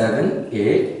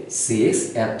 0.786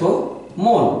 এত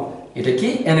মোল। এটা কি?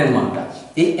 N এর মানটা।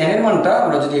 এই N এর মানটা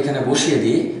আমরা যদি এখানে বসিয়ে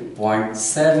দিই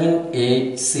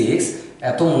 0.786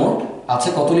 এত মোট আছে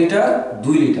কত লিটার?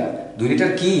 2 লিটার। 2 লিটার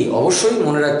কি? অবশ্যই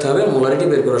মনে রাখতে হবে মোলারিটি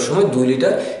বের করার সময় 2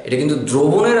 লিটার, এটা কিন্তু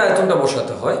দ্রবণের আয়তনটা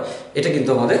বসাতে হয়, এটা কিন্তু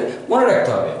আমাদের মনে রাখতে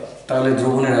হবে। তাহলে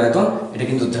দ্রবণের আয়তন, এটা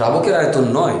কিন্তু দ্রাবকের আয়তন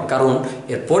নয়, কারণ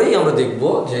এরপরেই আমরা দেখব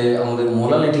যে আমাদের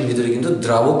মোলালিটির ভিতরে কিন্তু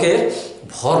দ্রাবকের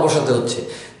ভর বসাতে হচ্ছে।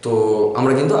 তো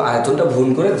আমরা কিন্তু আয়তনটা ভুল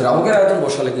করে দ্রাবকের আয়তন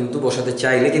বসাতে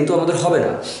চাইলে কিন্তু আমাদের হবে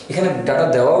না। এখানে ডাটা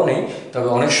দেওয়াও নেই, তবে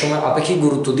অনেক সময় আপেক্ষিক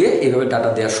গুরুত্ব দিয়ে এইভাবে ডাটা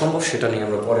দেওয়া সম্ভব, সেটা নিয়ে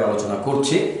আমরা পরে আলোচনা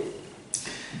করছি।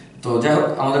 তো যাই হোক,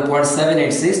 আমাদের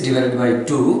 0.786 ডিভাইডেড বাই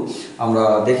 2 আমরা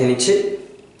দেখে নিচ্ছি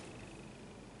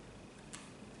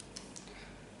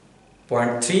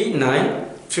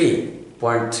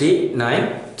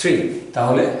 0.393।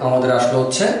 তাহলে আমাদের আসলো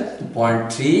হচ্ছে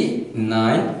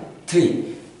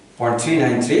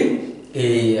 0.393।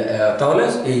 এই তাহলে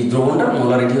এই দ্রবণটার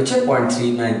মোলারিটি হচ্ছে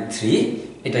 0.393।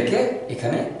 এটাকে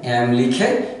এখানে M লিখে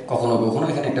কখনো কখনো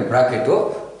এখানে একটা ব্র্যাকেটও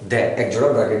দেয়, এক জোড়া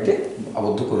ব্র্যাকেট দিয়ে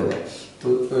আবদ্ধ করে দেয়। তো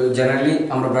জেনারেলি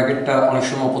আমরা ব্র্যাকেটটা অনেক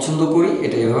সময় পছন্দ করি,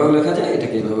 এটা এভাবে লেখা যায়,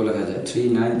 এটাকে এভাবে লেখা যায়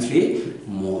 393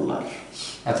 মোলার,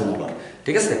 এত মোলার।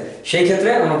 ঠিক আছে, সেই ক্ষেত্রে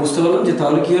আমরা বুঝতে পারলাম যে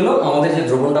তাহলে কি হলো, আমাদের যে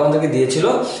দ্রবণটা আমাদেরকে দিয়েছিল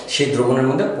সেই দ্রবণের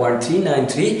মধ্যে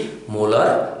 0.393 মোলার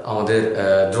আমাদের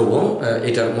দ্রবণ,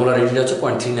 এটার মোলারিটিটা হচ্ছে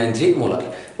 0.393 মোলার।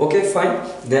 ওকে ফাইন,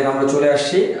 দেন আমরা চলে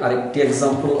আসছি আরেকটি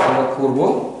এক্সাম্পল আমরা করব,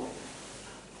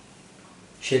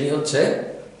 সেটি হচ্ছে,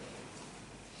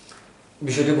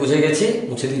 বিষয়টি বুঝে গেছি,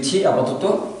 মুছে দিচ্ছি আপাতত।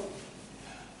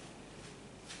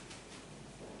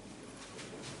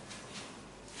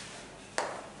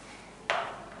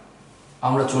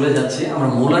 আমরা চলে যাচ্ছি, আমরা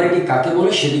মোলারিটি কাকে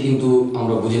বলে সেটি কিন্তু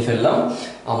আমরা বুঝে ফেললাম,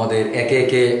 আমাদের একে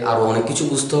একে আরো অনেক কিছু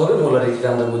বুঝতে হবে। মোলারিটিটা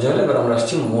আমরা বুঝে হলে এবার আমরা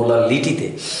আসছি মোলালিটিতে।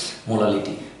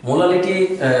 মোলালিটি, মোলালিটি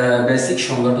বেসিক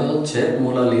সংজ্ঞাটা হচ্ছে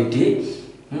মোলালিটি,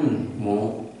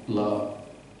 মোলালিটি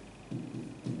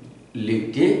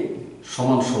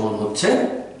সমান সমান হচ্ছে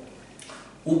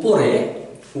উপরে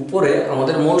উপরে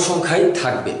আমাদের মোল সংখ্যাই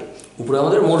থাকবে, উপরে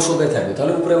আমাদের মোল সংখ্যাই থাকবে,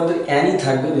 তাহলে উপরে আমাদের অ্যানই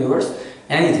থাকবে ভিউয়ার্স,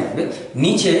 অ্যানই থাকবে,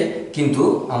 নিচে কিন্তু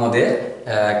আমাদের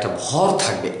একটা ভর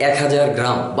থাকবে 1000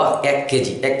 গ্রাম বা 1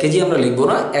 কেজি। 1 কেজি আমরা লিখবো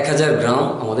না, 1000 গ্রাম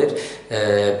আমাদের,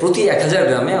 প্রতি 1000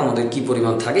 গ্রামে আমাদের কি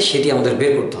পরিমাণ থাকে সেটি আমাদের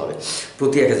বের করতে হবে।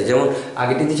 প্রতি 1000, যেমন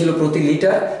আগেটিতে ছিল প্রতি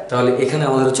লিটার, তাহলে এখানে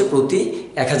আমাদের হচ্ছে প্রতি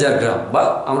 1000 গ্রাম বা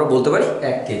আমরা বলতে পারি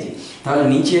 1 কেজি। তাহলে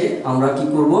নিচে আমরা কি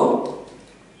করব,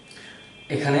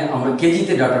 এখানে আমরা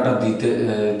কেজিতে ডাটাটা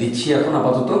দিচ্ছি এখন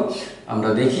আপাতত। আমরা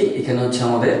দেখি এখানে হচ্ছে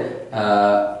আমাদের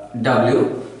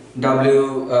ডাব্লিউ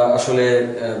আসলে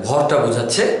ভরটা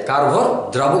বোঝাচ্ছে, কার ভর?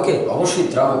 দ্রাবকের, অবশ্যই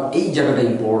দ্রাবক, এই জায়গাটা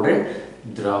ইম্পর্টেন্ট,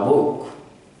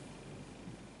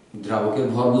 দ্রাবকের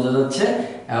ভর বোঝা যাচ্ছে,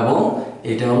 এবং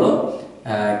এটা হলো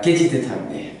কেজিতে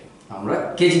থাকবে, আমরা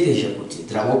কেজিতে হিসাব করছি,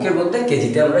 দ্রাবকের মধ্যে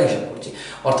কেজিতে আমরা হিসাব করছি,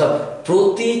 অর্থাৎ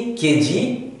প্রতি কেজি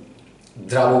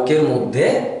দ্রাবকের মধ্যে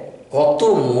কত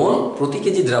মোল, প্রতি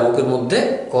কেজি দ্রাবকের মধ্যে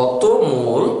কত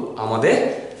মোল আমাদের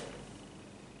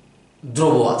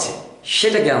দ্রব্য আছে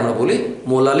সেটাকে আমরা বলি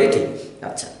মোলালিটি।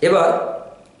 আচ্ছা, এবার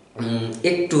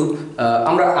একটু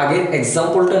আমরা আগের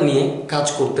এক্সাম্পলটা নিয়ে কাজ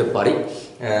করতে পারি।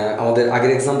 আমাদের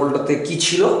আগের এক্সাম্পলটাতে কি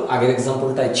ছিল? আগের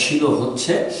এক্সাম্পলটাই ছিল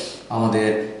হচ্ছে আমাদের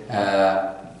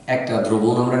একটা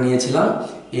দ্রবণ আমরা নিয়েছিলাম,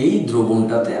 এই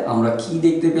দ্রবণটাতে আমরা কি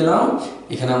দেখতে পেলাম,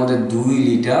 এখানে আমাদের 2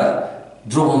 লিটার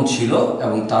দ্রবণ ছিল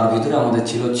এবং তার ভিতরে আমাদের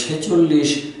ছিল 46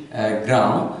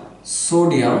 gram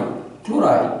sodium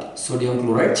chloride. Sodium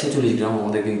chloride 46 গ্রাম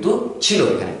আমাদের কিন্তু ছিল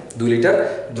এখানে, 2 লিটার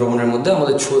দ্রবণের মধ্যে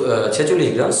আমাদের 46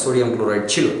 গ্রাম সোডিয়াম ক্লোরাইড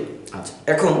ছিল। আচ্ছা,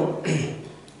 এখন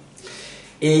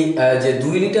এই যে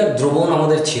 2 লিটার দ্রবণ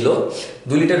আমাদের ছিল,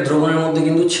 2 লিটার দ্রবণের মধ্যে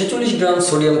কিন্তু 46 গ্রাম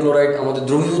সোডিয়াম ক্লোরাইড আমাদের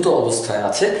দ্রবীভূত অবস্থায়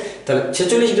আছে। তাহলে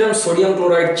 46 গ্রাম সোডিয়াম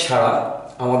ক্লোরাইড ছাড়া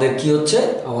আমাদের কি হচ্ছে,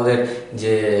 আমাদের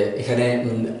যে এখানে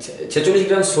 46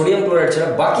 গ্রাম সোডিয়াম ক্লোরাইড ছাড়া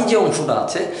বাকি যে অংশটা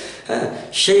আছে, হ্যাঁ,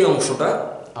 সেই অংশটা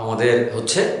আমাদের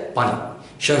হচ্ছে পানি,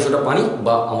 সেই অংশটা পানি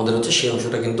বা আমাদের হচ্ছে সেই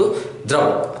অংশটা কিন্তু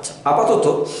দ্রাবক। আচ্ছা, আপাতত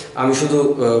আমি শুধু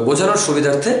বোঝানোর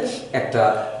সুবিধার্থে একটা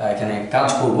এখানে কাজ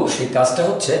করব, সেই কাজটা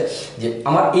হচ্ছে যে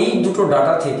আমার এই দুটো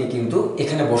ডাটা থেকে কিন্তু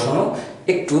এখানে বসানো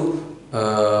একটু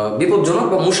বিপজ্জনক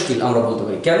বা মুশকিল আমরা বলতে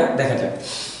পারি। কেন? দেখা যাক,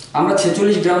 আমরা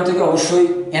 46 গ্রাম থেকে অবশ্যই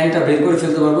এনটা বের করে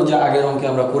ফেলতে পারবো, যা আগের অঙ্কে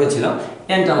আমরা করেছিলাম,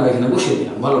 এনটা আমরা এখানে বসিয়ে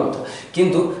দিলাম, ভালো কথা।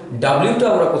 কিন্তু ডাব্লিউটা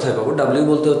আমরা কোথায় পাবো? ডাব্লিউ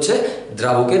বলতে হচ্ছে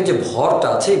দ্রাবকের যে ভরটা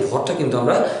আছে, এই ভরটা কিন্তু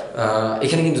আমরা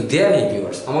এখানে কিন্তু দেয়া নেই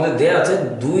ভিউয়ার্স, আমাদের দেয়া আছে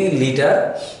 2 লিটার,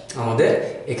 আমাদের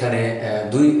এখানে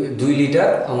 2 লিটার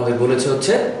আমাদের বলেছে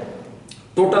হচ্ছে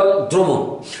টোটাল দ্রবণ,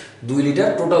 2 লিটার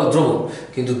টোটাল দ্রবণ,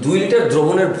 কিন্তু 2 লিটার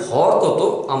দ্রবণের ভর কত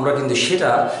আমরা কিন্তু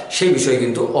সেই বিষয়ে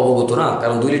কিন্তু অবগত না,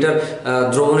 কারণ 2 লিটার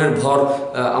দ্রবণের ভর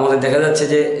আমাদের দেখা যাচ্ছে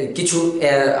যে কিছু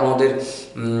আমাদের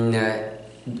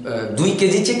 2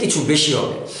 কেজির চেয়ে কিছু বেশি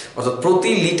হবে, অর্থাৎ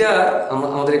প্রতি লিটার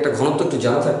আমাদের একটা ঘনত্ব একটু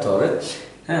জানা থাকতে হবে।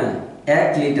 হ্যাঁ, 1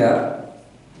 লিটার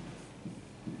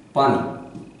পানি,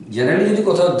 জেনারেলি যদি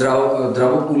কোথাও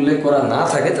দ্রাবক উল্লেখ করা না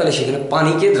থাকে তাহলে সেখানে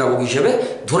পানিকে দ্রাবক হিসেবে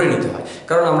ধরে নিতে হয়,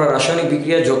 কারণ আমরা রাসায়নিক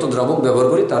বিক্রিয়ায় যত দ্রাবক ব্যবহার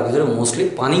করি তার ভিতরে মোস্টলি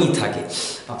পানিই থাকে।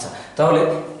 আচ্ছা, তাহলে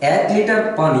 1 লিটার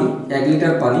পানি, 1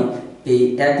 লিটার পানি, এই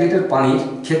 1 লিটার পানির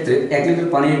ক্ষেত্রে 1 লিটার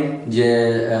পানির যে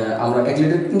আমরা 1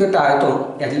 লিটার কিন্তু একটা আয়তন,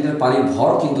 1 লিটার পানির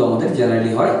ভর কিন্তু আমাদের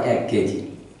জেনারেলি হয় 1 কেজি।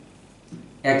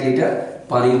 1 লিটার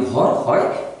পানির ভর হয়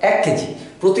 1 কেজি।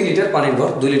 প্রতি লিটার পানির ভর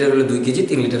 2 লিটার হলে 2 কেজি,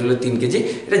 3 লিটার হলে 3 কেজি।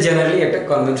 এটা জেনারেলি একটা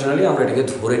কনভেনশনালি আমরা এটাকে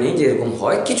ধরে নিই যে এরকম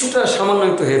হয়, কিছুটা সামান্য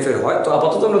একটু হেরফের হয়। তো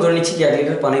আপাতত আমরা ধরে নিচ্ছি যে 1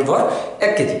 লিটার পানির ভর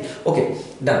 1 কেজি। ওকে,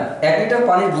 ডান। 1 লিটার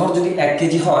পানির ভর যদি 1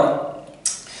 কেজি হয়,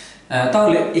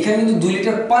 তাহলে এখানে কিন্তু 2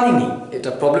 লিটার পানি নেই। এটা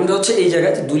প্রবলেমটা হচ্ছে এই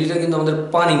জায়গায়, 2 লিটার কিন্তু আমাদের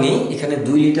পানি নেই, এখানে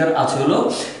 2 লিটার আছে হলো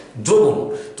দ্রবণ।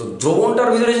 তো দ্রবণটার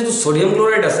ভিতরে যেহেতু সোডিয়াম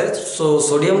ক্লোরাইড আছে, সো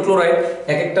সোডিয়াম ক্লোরাইড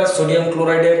এক একটা সোডিয়াম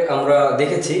ক্লোরাইডের আমরা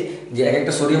দেখেছি যে এক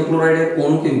একটা সোডিয়াম ক্লোরাইডের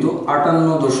অণু কিন্তু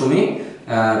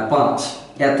 58.5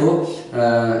 এত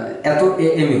এত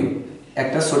এমইউ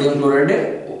একটা সোডিয়াম ক্লোরাইডের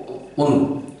অণু।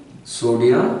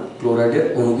 সোডিয়াম ক্লোরাইডের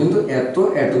অণু কিন্তু এত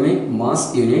অ্যাটমিক মাস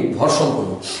ইউনিট ভর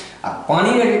সম্পন্ন। আর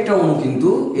পানির এক একটা অণু কিন্তু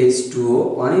H2O,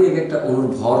 পানির এক একটা অণুর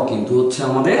ভর কিন্তু হচ্ছে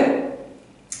আমাদের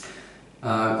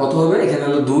কত হবে, এখানে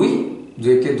হলো 2,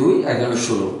 2 কে 2, এখানে হলো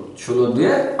 16, 16 2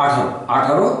 18,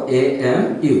 18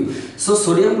 AMU। সো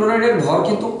সোডিয়াম ক্লোরাইডের ভর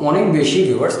কিন্তু অনেক বেশি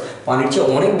ভিউয়ার্স, পানির চেয়ে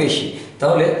অনেক বেশি।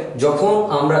 তাহলে যখন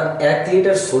আমরা 1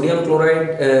 লিটার সোডিয়াম ক্লোরাইড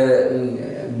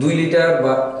 2 লিটার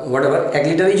বা হোয়াটএভার 1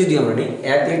 লিটারই যদি আমরা নিই,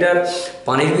 1 লিটার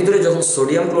পানির ভিতরে যখন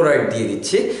সোডিয়াম ক্লোরাইড দিয়ে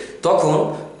দিচ্ছি, তখন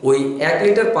ওই 1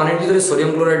 লিটার পানির ভিতরে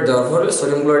সোডিয়াম ক্লোরাইড দেওয়ার ফলে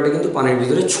সোডিয়াম ক্লোরাইডটা কিন্তু পানির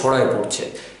ভিতরে ছড়ায় পড়ছে।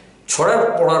 ছড়ায়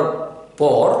পড়ার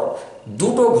পর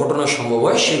দুটো ঘটনা সম্ভব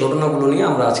হয়, সেই ঘটনাগুলো নিয়ে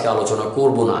আমরা আজকে আলোচনা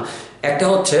করব না। একটা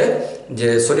হচ্ছে যে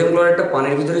সোডিয়াম ক্লোরাইডটা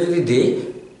পানির ভিতরে যদি দিই,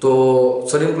 তো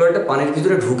সোডিয়াম ক্লোরাইডটা পানির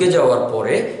ভিতরে ঢুকে যাওয়ার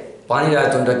পরে পানির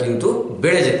আয়তনটা কিন্তু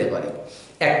বেড়ে যেতে পারে,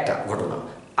 একটা ঘটনা।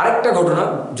 আরেকটা ঘটনা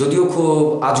যদিও খুব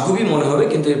আজগুবি মনে হবে,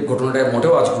 কিন্তু এই ঘটনাটা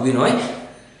মোটেও আজগুবি নয়,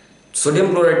 সোডিয়াম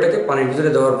ক্লোরাইডটাকে পানির ভিতরে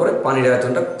দেওয়ার পরে পানির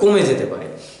আয়তনটা কমে যেতে পারে।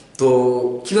 তো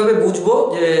কিভাবে বুঝবো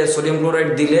যে সোডিয়াম ক্লোরাইড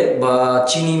দিলে বা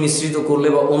চিনি মিশ্রিত করলে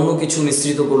বা অন্য কিছু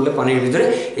মিশ্রিত করলে পানির ভিতরে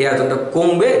এই আয়তনটা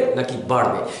কমবে নাকি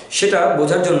বাড়বে, সেটা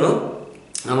বোঝার জন্য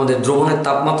আমাদের দ্রবণের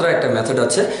তাপমাত্রা একটা মেথড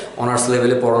আছে, অনার্স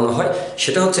লেভেলে পড়ানো হয়।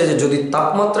 সেটা হচ্ছে যে যদি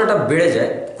তাপমাত্রাটা বেড়ে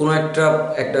যায়, কোনো একটা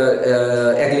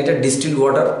 1 লিটার ডিস্টিল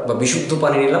ওয়াটার বা বিশুদ্ধ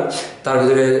পানি নিলাম, তার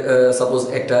ভিতরে সাপোজ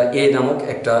একটা এ নামক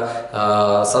একটা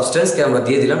সাবস্টেন্সকে আমরা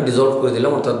দিয়ে দিলাম, ডিজলভ করে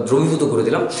দিলাম, অর্থাৎ দ্রবীভূত করে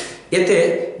দিলাম। এতে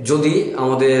যদি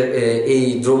আমাদের এই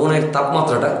দ্রবণের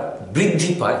তাপমাত্রাটা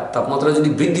বৃদ্ধি পায়, তাপমাত্রা যদি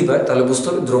বৃদ্ধি পায় তাহলে বুঝতে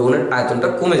হবে দ্রবণের আয়তনটা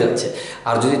কমে যাচ্ছে।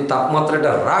 আর যদি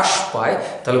তাপমাত্রাটা হ্রাস পায়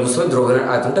তাহলে বুঝতে হবে দ্রবণের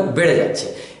আয়তনটা বেড়ে যাচ্ছে।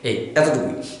 এই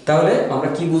এতটুকুই। তাহলে আমরা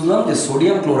কি বুঝলাম যে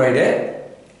সোডিয়াম ক্লোরাইডে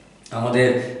আমাদের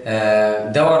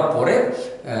দেওয়ার পরে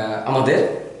আমাদের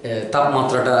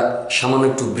তাপমাত্রাটা সামান্য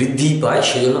একটু বৃদ্ধি পায়,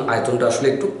 সেই জন্য আয়তনটা আসলে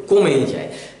একটু কমেই যায়।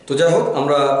 তো যাই হোক,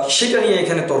 আমরা সেটা নিয়ে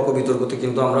এখানে তর্ক বিতর্কতে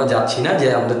কিন্তু আমরা যাচ্ছি না যে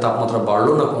আমাদের তাপমাত্রা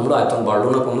বাড়লো না কমলো, আয়তন বাড়লো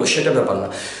না কমলো, সেটা ব্যাপার না।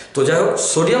 তো যাই হোক,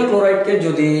 সোডিয়াম ক্লোরাইডকে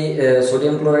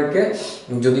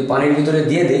যদি পানির ভিতরে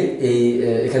দিয়ে দেই, এই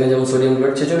এখানে যেমন সোডিয়াম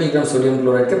ক্লোরাইড 46 গ্রাম সোডিয়াম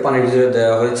ক্লোরাইডকে পানির ভিতরে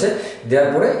দেওয়া হয়েছে, দেওয়ার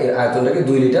পরে এই আয়তনটাকে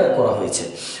 2 লিটার করা হয়েছে,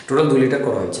 টোটাল 2 লিটার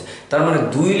করা হয়েছে। তার মানে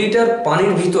 2 লিটার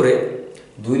পানির ভিতরে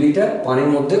 2 লিটার পানির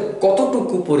মধ্যে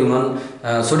কতটুকু পরিমাণ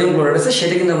সোডিয়াম ক্লোরাইড আছে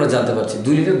সেটা কিন্তু আমরা জানতে পারছি।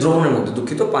 2 লিটার দ্রবণের মধ্যে,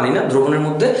 দুঃখিত পানি না, দ্রবণের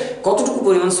মধ্যে কতটুকু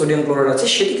পরিমাণ সোডিয়াম ক্লোরাইড আছে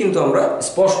সেটি কিন্তু আমরা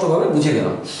স্পষ্টভাবে বুঝে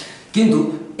গেলাম। কিন্তু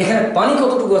এখানে পানি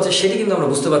কতটুকু আছে সেটি কিন্তু আমরা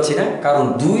বুঝতে পারছি না, কারণ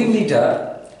 2 লিটার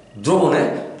দ্রবণে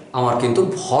আমার কিন্তু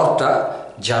ভরটা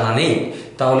জানা নেই।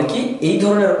 তাহলে কি এই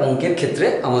ধরনের অঙ্কের ক্ষেত্রে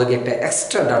আমাদেরকে একটা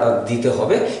এক্সট্রা ডাটা দিতে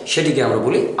হবে, সেটিকে আমরা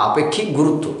বলি আপেক্ষিক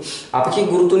গুরুত্ব। আপেক্ষিক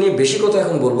গুরুত্ব নিয়ে বেশি কথা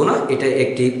এখন বলবো না, এটা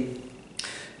একটি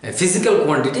ফিজিক্যাল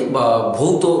কোয়ান্টিটি বা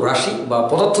ভৌত রাশি বা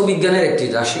পদার্থবিজ্ঞানের একটি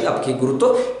রাশি আপেক্ষিক গুরুত্ব।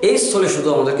 এই স্থলে শুধু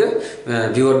আমাদেরকে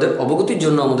ভিউয়ারদের অবগতির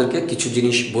জন্য আমাদেরকে কিছু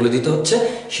জিনিস বলে দিতে হচ্ছে,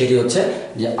 সেটি হচ্ছে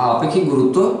যে আপেক্ষিক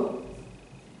গুরুত্ব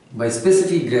বা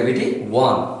স্পেসিফিক গ্র্যাভিটি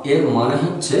 1 এর মানে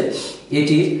হচ্ছে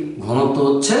এটির ঘনত্ব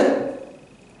হচ্ছে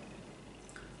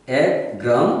 1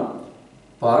 গ্রাম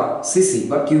পার সিসি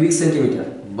বা কিউবিক সেন্টিমিটার,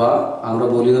 বা আমরা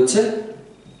বলি হচ্ছে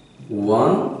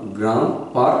 1 গ্রাম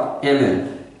পার এমএল।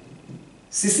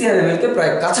 সিসি আর এমএলকে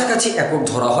প্রায় কাছাকাছি একক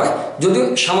ধরা হয়, যদিও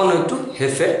সামান্য একটু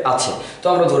হেরফের আছে। তো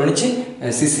আমরা ধরে নিচ্ছি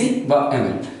সিসি বা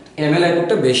এমএল। এমএল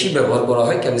এককটা বেশি ব্যবহার করা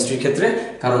হয় কেমিস্ট্রির ক্ষেত্রে,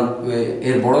 কারণ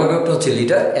এর বড় এককটা হচ্ছে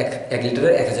লিটার, 1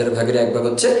 লিটারের 1000 ভাগের 1 ভাগ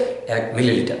হচ্ছে 1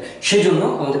 মিলিলিটার। সেই জন্য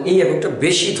আমাদের এই এককটা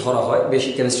বেশি ধরা হয়, বেশি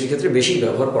কেমিস্ট্রির ক্ষেত্রে বেশি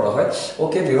ব্যবহার করা হয়।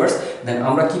 ওকে ভিউয়ার্স, দেন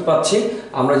আমরা কি পাচ্ছি,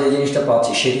 আমরা যে জিনিসটা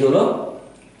পাচ্ছি সেটি হলো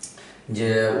যে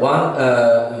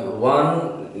 1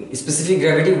 স্পেসিফিক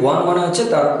গ্র্যাভিটি 1 মানে হচ্ছে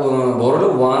তার ভর হলো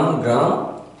 1 গ্রাম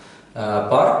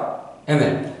পার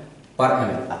এমএল।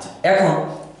 আচ্ছা, এখন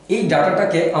এই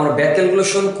ডাটাটাকে আমরা ব্যাক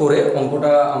ক্যালকুলেশন করে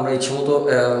অঙ্কটা আমরা ইচ্ছেমতো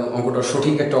অঙ্কটা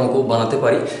সঠিক একটা অঙ্ক বানাতে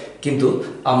পারি, কিন্তু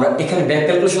আমরা এখানে ব্যাক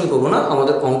ক্যালকুলেশন করবো না,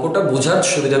 আমাদের অঙ্কটা বোঝার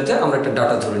সুবিধার্থে আমরা একটা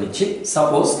ডাটা ধরে নিচ্ছি।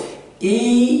 সাপোজ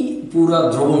এই পুরা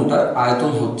দ্রবণটার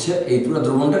আয়তন হচ্ছে, এই পুরা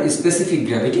দ্রবণটার স্পেসিফিক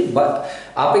গ্র্যাভিটি বা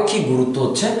আপেক্ষিক গুরুত্ব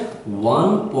হচ্ছে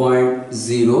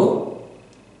 1.02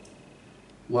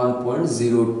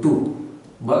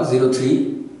 বা 03,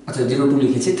 আচ্ছা 02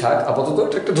 লিখেছি, থাক আপাতত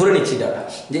একটা ধরে নিচ্ছি ডাটা,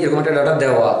 যে এরকম একটা ডাটা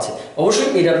দেওয়া আছে। অবশ্যই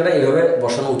এই ডাটাটা এইভাবে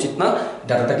বসানো উচিত না,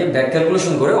 ডাটাটাকে ব্যাক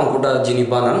ক্যালকুলেশন করে অঙ্কটা যিনি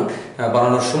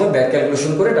বানানোর সময় ব্যাক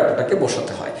ক্যালকুলেশন করে ডাটাটাকে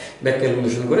বসাতে হয়। ব্যাক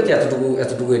ক্যালকুলেশন করে যে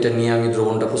এতটুকু এটা নিয়ে আমি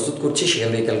দ্রবণটা প্রস্তুত করছি, সেখান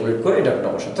থেকে ক্যালকুলেট করে এটা ডাটা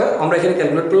বসাতে হয়। আমরা এখানে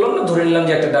ক্যালকুলেট করলাম না, ধরে নিলাম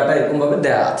যে একটা ডাটা এরকমভাবে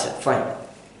দেওয়া আছে, ফাইন।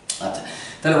 আচ্ছা,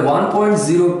 তাহলে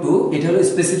 1.02 এটা হলো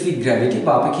স্পেসিফিক গ্র্যাভিটি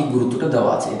বা আপেক্ষিক গুরুত্বটা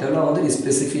দেওয়া আছে। এটা হলো আমাদের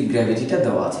স্পেসিফিক গ্র্যাভিটিটা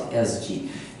দেওয়া আছে, এসজি,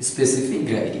 স্পেসিফিক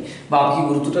গ্র্যাভিটি বা আপেক্ষিক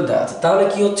গুরুত্বটা দেওয়া আছে। তাহলে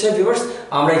কি হচ্ছে ভিউয়ার্স,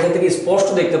 আমরা এখান থেকে স্পষ্ট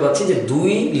দেখতে পাচ্ছি যে 2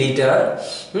 লিটার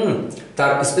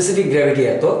তার স্পেসিফিক গ্র্যাভিটি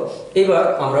এত। এবার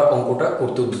আমরা অঙ্কটা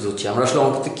করতে উদ্যত হচ্ছি। আমরা আসলে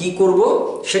অঙ্কতে কি করব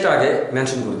সেটা আগে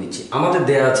মেনশন করে দিচ্ছি। আমাদের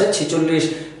দেয়া আছে 46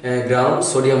 গ্রাম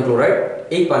সোডিয়াম ক্লোরাইড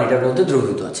এই পানিটার মধ্যে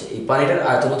দ্রবীভূত আছে। এই পানিটার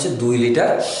আয়তন হচ্ছে 2 লিটার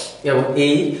এবং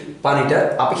এই পানিটার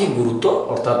আপেক্ষিক গুরুত্ব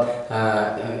অর্থাৎ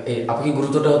এই আপেক্ষিক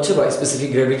গুরুত্বটা হচ্ছে বা স্পেসিফিক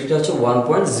গ্র্যাভিটিটা হচ্ছে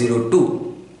 1.02।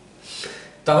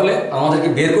 তাহলে আমাদেরকে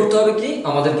বের করতে হবে কি,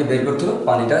 আমাদেরকে বের করতে হবে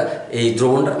পানিটা এই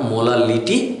দ্রবণটার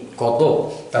মোলালিটি কত।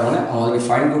 তার মানে আমাদেরকে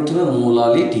ফাইন্ড করতে হবে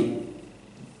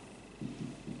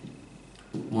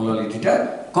মোলালিটিটা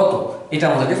কত, এটা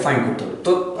আমাদেরকে ফাইন্ড করতে হবে।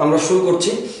 তো আমরা শুরু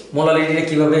করছি। মোলালিটিটা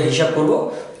কিভাবে হিসাব করব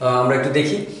আমরা একটু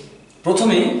দেখি।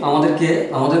 প্রথমেই আমাদের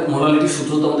মোলালিটির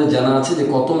সূত্র তো আমাদের জানা আছে যে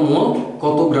কত মোল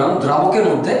কত গ্রাম দ্রাবকের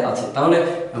মধ্যে আছে। তাহলে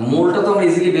মোলটা তো আমরা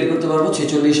ইজিলি বের করতে পারবো।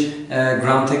 46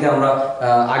 গ্রাম থেকে আমরা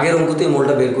আগের অঙ্কতেই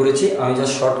মোলটা বের করেছি। আমি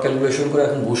জাস্ট শর্ট ক্যালকুলেশন করে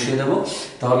এখন বসিয়ে দেব।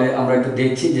 তাহলে আমরা একটু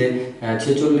দেখছি যে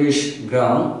 46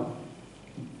 গ্রাম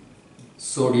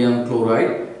সোডিয়াম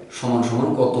ক্লোরাইড সমান সমান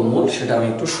কত মোল, সেটা আমি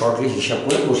একটু শর্টলি হিসাব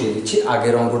করে বসিয়ে দিচ্ছি।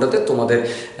 আগের অঙ্কটাতে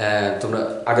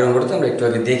আমরা একটু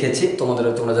আগে দেখেছি।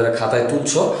 তোমরা যারা খাতায়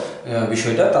তুলছো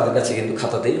বিষয়টা, তাদের কাছে কিন্তু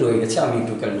খাতাতেই রয়ে গেছে। আমি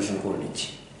একটু ক্যালকুলেশন করে নিচ্ছি।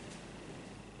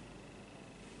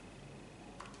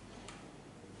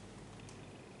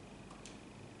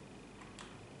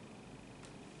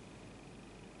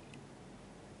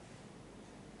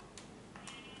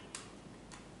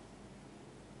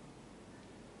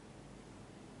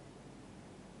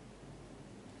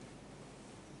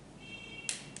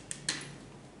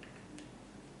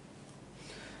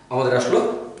 আমাদের আসলো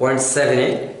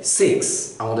 0.786,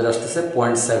 আমাদের আসতেছে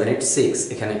 0.786,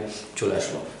 এখানে চলে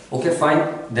আসলো। ওকে ফাইন,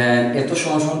 দেন এত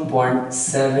সমান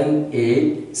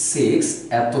 0.786,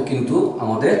 এত কিন্তু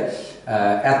আমাদের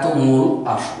এত মোল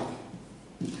আসলো।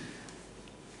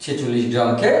 46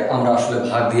 গ্রামকে আমরা আসলে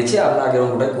ভাগ দিয়েছি, আমরা আগের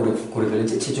অঙ্কটা করে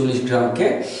ফেলেছি। 46 গ্রামকে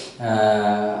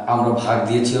আমরা ভাগ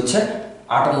দিয়েছি হচ্ছে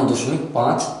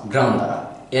 58.5 গ্রাম দ্বারা।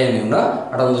 এর নিউনা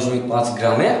 58.5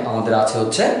 গ্রামে আমাদের আছে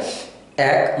হচ্ছে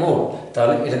 1 মোল।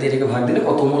 তাহলে এটা দিয়ে এটাকে ভাগ দিলে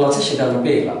কত মোল আছে সেটা আমরা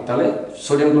পেয়ে গেলাম। তাহলে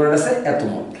সোডিয়াম ক্লোরাইড আছে এত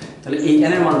মোল। তাহলে এই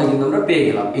n এর মানটা কিন্তু আমরা পেয়ে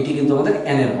গেলাম। এটি কিন্তু আমাদের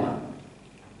n এর মান।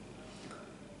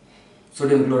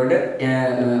 সোডিয়াম ক্লোরাইডের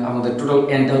আমাদের টোটাল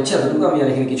nটা হচ্ছে এতটুকু। আমি আর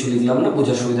এখানে কিছু লিখলাম না,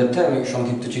 বোঝার সুবিধার্থে আমি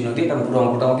সংক্ষিপ্ত চিহ্ন দিই, কারণ পুরো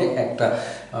অঙ্কটা আমাকে একটা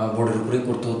বোর্ডের উপরেই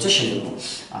করতে হচ্ছে সেজন্য।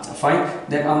 আচ্ছা ফাইন,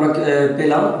 দেন আমরা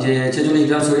পেলাম যে 46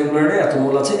 গ্রাম সোডিয়াম ক্লোরাইডে এত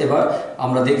মোল আছে। এবার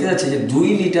আমরা দেখতে যাচ্ছি যে 2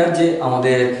 লিটার যে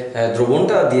আমাদের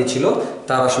দ্রবণটা দিয়েছিল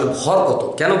তার আসলে ভর কত।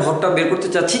 কেন ভরটা বের করতে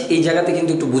চাচ্ছি এই জায়গাতে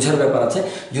কিন্তু একটু বোঝার ব্যাপার আছে।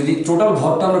 যদি টোটাল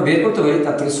ভরটা আমরা বের করতে পারি,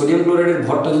 তার থেকে সোডিয়াম ক্লোরাইডের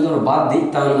ভরটা যদি আমরা বাদ দিই,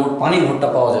 তাহলে মোট পানির ভরটা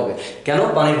পাওয়া যাবে। কেন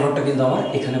পানির ভরটা কিন্তু আমার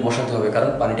এখানে বসাতে হবে, কারণ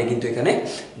পানিটা কিন্তু এখানে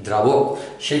দ্রাবক,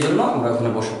 সেই জন্য আমরা ওখানে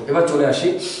বসাবো। এবার চলে আসি,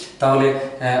 তাহলে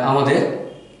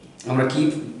আমরা কি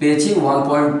পেয়েছি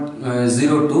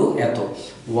 1.02 এত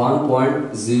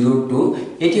 1.02।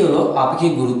 এটি হলো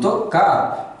আপেক্ষিক গুরুত্ব কার,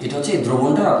 এটা হচ্ছে এই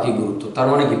দ্রবণটার আপেক্ষিক গুরুত্ব। তার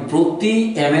মানে কি প্রতি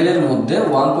ml এর মধ্যে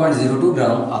 1.02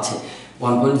 গ্রাম আছে,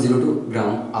 1.02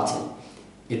 গ্রাম আছে।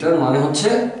 এটার মানে হচ্ছে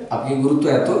আপেক্ষিক গুরুত্ব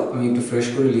এত। আমি একটু ফ্রেশ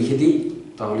করে লিখে দিই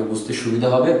তাহলে বুঝতে সুবিধা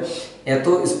হবে। এত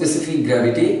স্পেসিফিক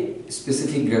গ্র্যাভিটি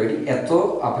এত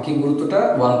আপেক্ষিক গুরুত্বটা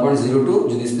 1.02।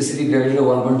 যদি স্পেসিফিক গ্র্যাভিটিটা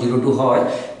 1.02 হয়,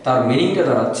 তার মিনিংটা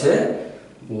দাঁড়াচ্ছে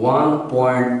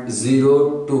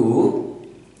 1.02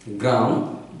 গ্রাম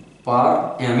পার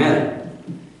ml।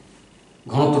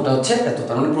 ঘনত্বটা হচ্ছে এত,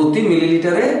 তার মানে প্রতি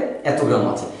মিলিলিটারে এত গ্রাম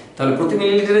আছে। তাহলে প্রতি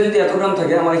মিলিলিটারে যদি এত গ্রাম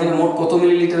থাকে, আমার এখানে মোট কত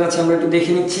মিলিলিটার আছে আমরা একটু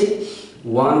দেখে নিচ্ছি।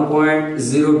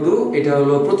 1.02 এটা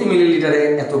হলো প্রতি মিলিলিটারে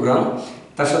এত গ্রাম।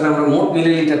 তার সাথে আমরা মোট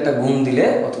মিলিলিটারটা গুণ দিলে,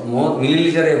 অর্থাৎ মোট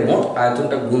মিলিলিটারে মোট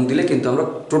আয়তনটা গুণ দিলে কিন্তু আমরা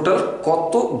টোটাল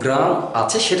কত গ্রাম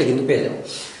আছে সেটা কিন্তু পেয়ে যাবো।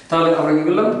 তাহলে আমরা কি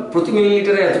করলাম, প্রতি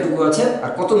মিলিলিটারে এতটুকু আছে,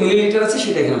 আর কত মিলিলিটার আছে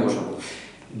সেটা এখানে বসাবো।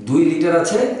 2 লিটার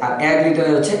আছে আর 1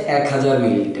 লিটারে হচ্ছে 1000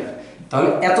 মিলিলিটার। তাহলে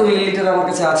এত মিলিলিটার আমার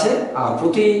কাছে আছে, আর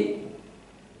প্রতি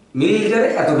মিলিলিটারে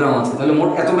এত গ্রাম আছে, তাহলে মোট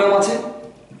এত গ্রাম আছে।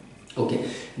 ওকে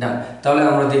ডান। তাহলে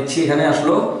আমরা দেখছি এখানে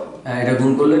আসলো, এটা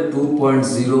গুণ করলে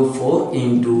 2.04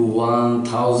 ইন্টু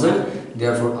 1000।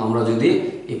 দেয়ারফর আমরা যদি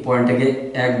এই পয়েন্টটাকে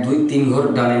 1 2 3 ঘর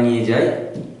ডানে নিয়ে যাই,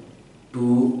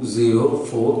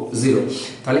 2040,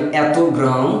 তাহলে এত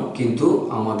গ্রাম কিন্তু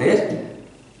আমাদের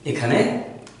এখানে,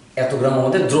 এত গ্রাম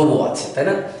আমাদের দ্রব আছে, তাই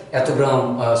না? এত গ্রাম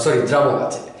দ্রাবক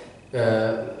আছে।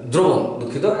 দ্রবণ,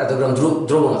 দুঃখিত, এত গ্রাম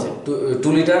দ্রবণ আছে।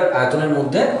 2 লিটার আয়তনের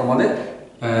মধ্যে আমাদের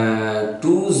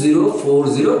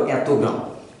 2040 এত গ্রাম,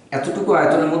 এতটুকু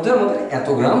আয়তনের মধ্যে আমাদের এত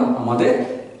গ্রাম আমাদের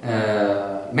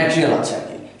ম্যাটেরিয়াল আছে আর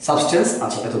কি, সাবস্টেন্স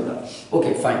আছে এত গ্রাম। Okay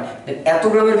fine. এত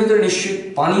গ্রামের ভিতরে নিশ্চয়ই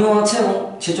পানিও আছে এবং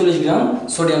 46 গ্রাম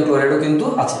সোডিয়াম ক্লোরাইডও কিন্তু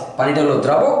আছে। পানিটা হলো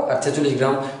দ্রাবক আর 46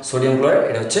 গ্রাম সোডিয়াম ক্লোরাইড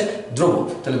এটা হচ্ছে দ্রবক।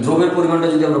 তাহলে দ্রবের পরিমাণটা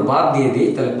যদি আমরা বাদ দিয়ে দিই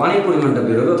তাহলে পানির পরিমাণটা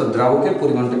বের হবে, অর্থাৎ দ্রাবকের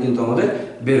পরিমাণটা কিন্তু আমাদের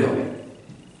বের হবে।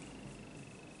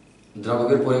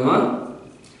 দ্রাবকের পরিমাণ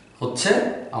হচ্ছে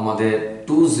আমাদের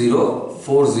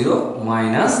 2040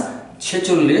 মাইনাস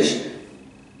 46,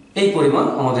 এই পরিমাণ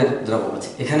আমাদের দ্রাবক আছে।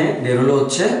 এখানে বের হলো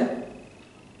হচ্ছে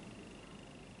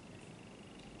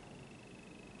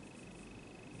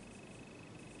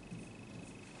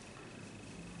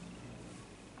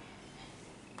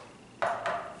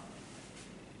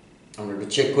আমরা একটু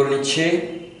চেক করে নিচ্ছি।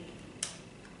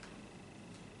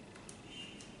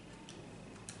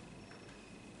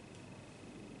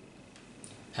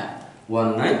 হ্যাঁ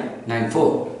 1994,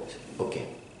 ওকে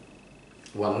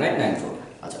 1994।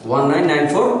 আচ্ছা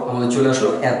 1994 আমাদের চলে আসলো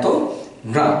এত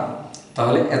গ্রাম।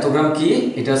 তাহলে এত গ্রাম কি?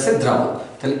 এটা হচ্ছে দ্রাবক।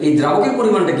 তাহলে এই দ্রাবকের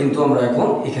পরিমাণটা কিন্তু আমরা এখন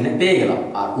এখানে পেয়ে গেলাম।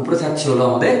 আর উপরে থাকছে হলো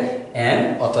আমাদের n,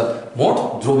 অর্থাৎ মোট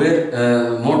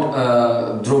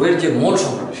দ্রবের যে মোল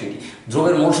সংখ্যাটা, সেটি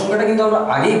দ্রবের মোল সংখ্যাটা কিন্তু আমরা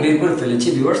আগেই বের করে ফেলেছি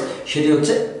ভিউয়ার্স, সেটি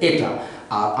হচ্ছে এটা।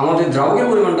 আর আমাদের দ্রাবকের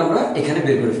পরিমাণটা আমরা এখানে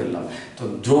বের করে ফেললাম। তো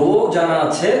দ্রব জানা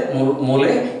আছে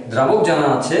মোলে, দ্রাবক জানা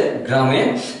আছে গ্রামে,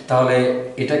 তাহলে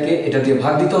এটা দিয়ে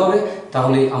ভাগ দিতে হবে।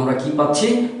 তাহলে আমরা কি পাচ্ছি?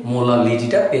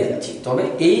 মোলালিটিটা পেয়ে যাচ্ছি। তবে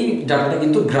এই ডাটাটা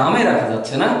কিন্তু গ্রামে রাখা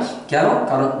যাচ্ছে না। কেন?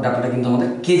 কারণ ডাটাটা কিন্তু আমাদের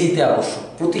কেজিতে আবশ্যক।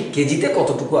 প্রতি কেজিতে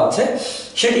কতটুকু আছে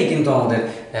সেটি কিন্তু আমাদের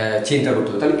চিন্তা করতে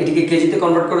হবে। তাহলে এটিকে কেজিতে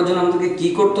কনভার্ট করার জন্য আমাদেরকে কি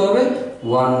করতে হবে?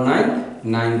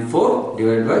 1994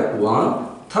 ডিভাইড বাই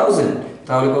 1000।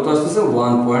 তাহলে কত আসতেছে?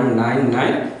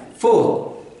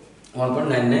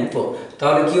 1.994।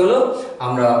 তাহলে কি হলো?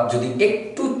 আমরা যদি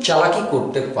একটু চালাকি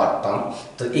করতে পারতাম,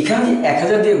 তো এখানে যে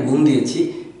 1000 দিয়ে গুণ দিয়েছি,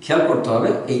 খেয়াল করতে হবে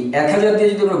এই 1000 দিয়ে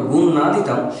যদি আমরা গুণ না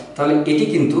দিতাম তাহলে এটি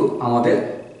কিন্তু আমাদের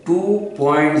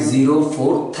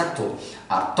 2.04 থাকতো।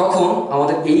 আর তখন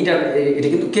আমাদের এটা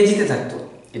কিন্তু কেজিতে থাকতো,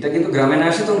 এটা কিন্তু গ্রামে না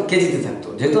আসে তখন কেজিতে থাকতো।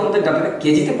 যেহেতু আমাদের ডাটাটা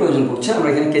কেজিতে প্রয়োজন পড়ছে, আমরা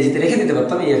এখানে কেজিতে রেখে দিতে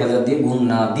পারতাম এই 1000 দিয়ে গুণ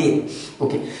না দিয়ে।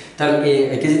 ওকে, তাহলে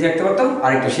কেজিতে রাখতে পারতাম।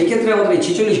 আরেকটা, সেই ক্ষেত্রে আমাদের এই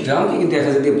 46 গ্রামকে কিন্তু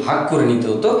 1000 দিয়ে ভাগ করে নিতে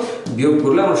হতো, বিয়োগ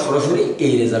করলে আমরা সরাসরি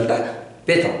এই রেজাল্টটা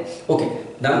পেতাম। ওকে,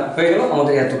 ডান হয়ে গেল।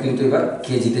 আমাদের এত কিন্তু এবার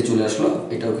কেজিতে চলে আসলো,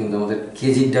 এটাও কিন্তু আমাদের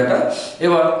কেজির ডাটা।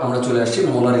 এবার আমরা চলে আসছি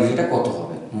মোলারিটিটা কত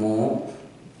হবে।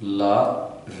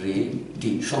 মোলারিটি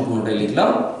সম্পূর্ণটাই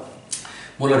লিখলাম।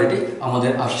 মোলারিটি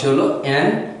আমাদের আসছে হলো n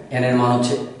এর মান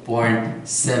হচ্ছে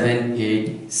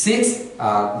 0.786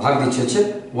 আর ভাগ দিচ্ছে হচ্ছে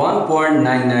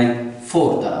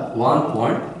 1.994 দ্বারা,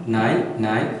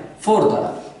 1.994 দ্বারা।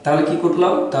 তাহলে কি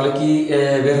করলাম? তাহলে কি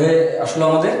বের হয়ে আসলো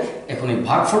আমাদের? এখন এই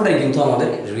ভাগফলটাই কিন্তু আমাদের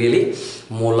রিয়েলি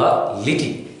মোলালিটি।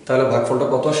 তাহলে ভাগফলটা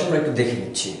কত আসে আমরা একটু দেখে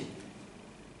নিচ্ছি।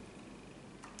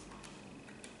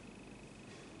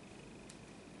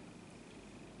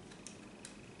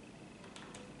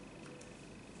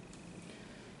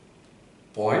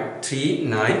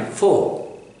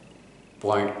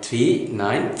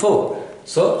 .394।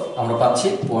 সো আমরা পাচ্ছি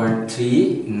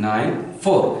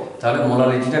 0.394। তাহলে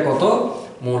মোলালিটিটা কত?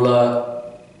 মোলালিটি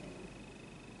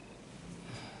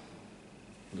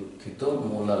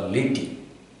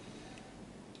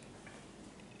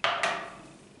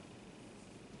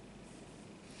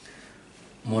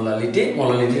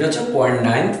মোলালিটিটা হচ্ছে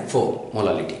 0.94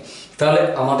 মোলালিটি। তাহলে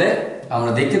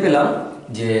আমরা দেখতে পেলাম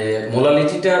যে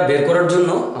মোলালিটিটা বের করার জন্য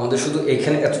আমাদের শুধু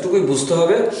এখানে এতটুকুই বুঝতে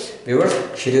হবে ভিউয়ার্স,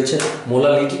 সেটা হচ্ছে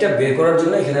মোলালিটিটা বের করার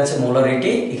জন্য এখানে আছে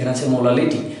মোলারিটি, এখানে আছে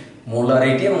মোলালিটি।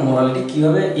 মোলারিটি এবং মোলালিটি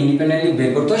কীভাবে ইন্ডিপেন্ডেন্টলি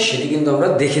বের করতে হয় সেটি কিন্তু আমরা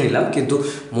দেখে নিলাম। কিন্তু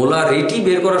মোলারিটি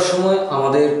বের করার সময়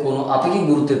আমাদের কোনো আপেক্ষিক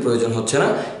গুরুত্বের প্রয়োজন হচ্ছে না,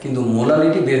 কিন্তু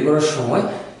মোলালিটি বের করার সময়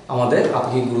আমাদের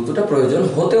আপেক্ষিক গুরুত্বটা প্রয়োজন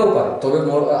হতেও পারে। তবে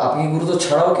আপেক্ষিক গুরুত্ব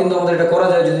ছাড়াও কিন্তু আমাদের এটা করা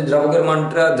যায়। যদি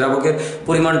দ্রাবকের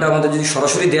পরিমাণটা আমাদের যদি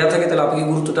সরাসরি দেওয়া থাকে তাহলে আপেক্ষিক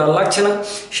গুরুত্বটা আর লাগছে না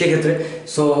সেক্ষেত্রে।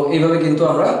 সো এইভাবে কিন্তু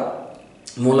আমরা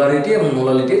মোলারিটি এবং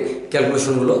মোলালিটির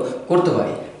ক্যালকুলেশনগুলো করতে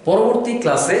পারি। পরবর্তী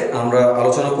ক্লাসে আমরা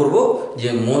আলোচনা করব যে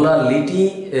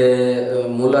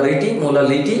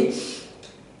মোলালিটি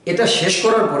এটা শেষ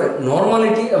করার পরে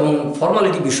নরমালিটি এবং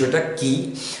ফর্মালিটি বিষয়টা কি,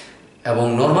 এবং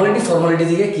ফর্মালিটি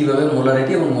থেকে কিভাবে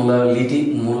মোলারিটি এবং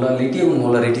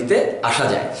মোলারিটিতে আসা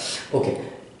যায়। ওকে,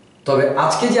 তবে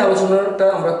আজকে যে আলোচনাটা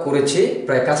আমরা করেছি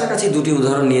প্রায় কাছাকাছি দুটি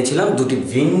উদাহরণ নিয়েছিলাম, দুটি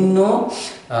ভিন্ন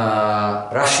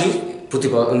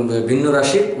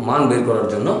রাশির মান বের করার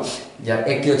জন্য, যার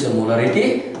একটি হচ্ছে মোলারিটি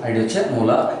আর এটি হচ্ছে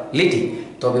মোলালিটি।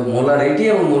 তবে মোলারিটি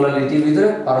এবং মোলালিটির ভিতরে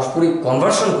পারস্পরিক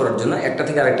কনভার্সন করার জন্য একটা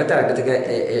থেকে আরেকটাতে, আরেকটা থেকে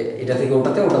এটা থেকে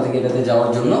ওটাতে, ওটা থেকে এটাতে যাওয়ার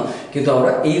জন্য কিন্তু আমরা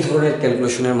এই ধরনের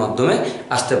ক্যালকুলেশনের মাধ্যমে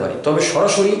আসতে পারি। তবে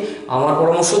সরাসরি আমার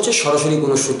পরামর্শ হচ্ছে সরাসরি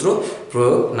কোনো সূত্র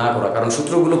প্রয়োগ না করা, কারণ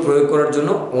সূত্রগুলো প্রয়োগ করার জন্য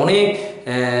অনেক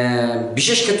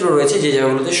বিশেষ ক্ষেত্র রয়েছে যে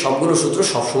জায়গাগুলোতে সবগুলো সূত্র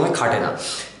সবসময় খাটে না।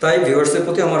 তাই ভিউয়ার্সের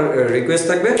প্রতি আমার রিকোয়েস্ট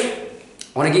থাকবে,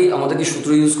 অনেকেই আমাদেরকে সূত্র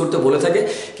ইউজ করতে বলে থাকে,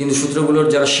 কিন্তু সূত্রগুলোর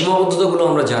যারা সীমাবদ্ধতাগুলো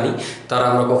আমরা জানি তারা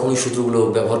আমরা কখনোই সূত্রগুলো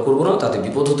ব্যবহার করব না, তাতে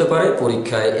বিপদ হতে পারে।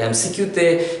 পরীক্ষায় এমসিকিউতে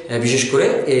বিশেষ করে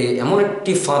এমন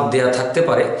একটি ফাঁদ দেয়া থাকতে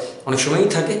পারে, অনেক সময়ই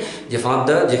থাকে যে ফাঁদ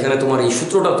দেওয়া, যেখানে তোমার এই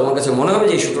সূত্রটা তোমার কাছে মনে হবে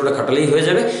যে এই সূত্রটা খাটালেই হয়ে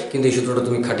যাবে, কিন্তু এই সূত্রটা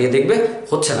তুমি খাটিয়ে দেখবে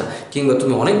হচ্ছে না, কিংবা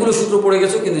তুমি অনেকগুলো সূত্র পড়ে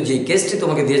গেছো কিন্তু যে কেসটি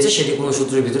তোমাকে দিয়েছে সেটি কোনো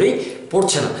সূত্রের ভিতরেই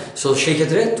পড়ছে না। সো সেই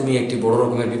ক্ষেত্রে তুমি একটি বড়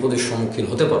রকমের বিপদের সম্মুখীন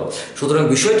হতে পারো। সুতরাং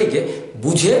বিষয়টিকে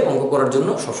বুঝে অঙ্ক করার জন্য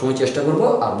সবসময় চেষ্টা করব।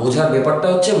 আর বোঝার ব্যাপারটা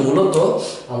হচ্ছে মূলত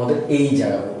আমাদের এই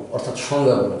জায়গাগুলো, অর্থাৎ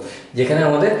সংজ্ঞাগুলো, যেখানে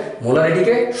আমাদের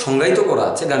মোলারিটিকে সংজ্ঞায়িত করা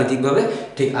আছে গাণিতিকভাবে,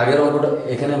 ঠিক আগের অঙ্কটা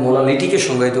এখানে মোলালিটিকে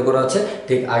সংজ্ঞায়িত করা আছে,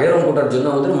 ঠিক আগের অঙ্কটার জন্য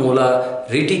আমাদের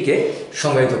মোলারিটিকে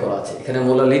সংজ্ঞায়িত করা আছে। এখানে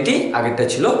মোলালিটি, আগেরটা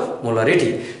ছিল মোলারিটি।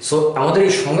 সো আমাদের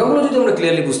এই সংজ্ঞাগুলো যদি আমরা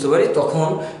ক্লিয়ারলি বুঝতে পারি তখন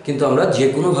কিন্তু আমরা যে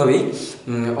কোনোভাবেই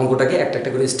অঙ্কটাকে একটা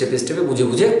একটা করে স্টেপে স্টেপে বুঝে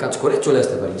বুঝে কাজ করে চলে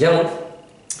আসতে পারি। যেমন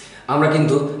আমরা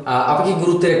কিন্তু আপেক্ষিক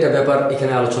গুরুত্বের একটা ব্যাপার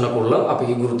এখানে আলোচনা করলাম।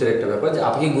 আপেক্ষিক গুরুত্বের একটা ব্যাপার, যে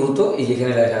আপেক্ষিক গুরুত্ব এই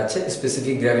যেখানে লেখা আছে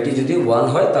স্পেসিফিক গ্র্যাভিটি যদি 1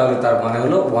 হয় তাহলে তার মানে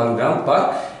হলো 1 গ্রাম পার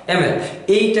ml।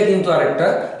 এইটা কিন্তু আরেকটা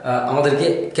আমাদেরকে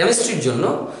কেমিস্ট্রির জন্য,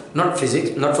 নট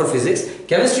ফর ফিজিক্স,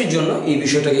 কেমিস্ট্রির জন্য এই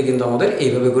বিষয়টাকে কিন্তু আমাদের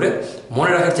এইভাবে করে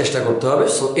মনে রাখার চেষ্টা করতে হবে।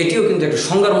 সো এটিও কিন্তু একটা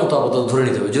সংজ্ঞার মতো আপাতত ধরে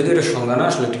নিতে হবে, যদিও এটা সংজ্ঞা না,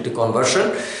 আসলে একটি কনভার্সন।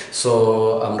 সো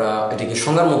আমরা এটিকে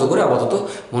সংজ্ঞার মতো করে আপাতত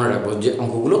মনে রাখবো যে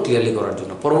অঙ্কগুলো ক্লিয়ারলি করার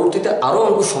জন্য। পরবর্তীতে আরও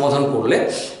অঙ্ক সমাধান করলে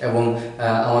এবং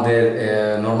আমাদের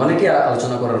নর্মালিটি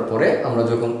আলোচনা করার পরে আমরা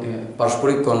যখন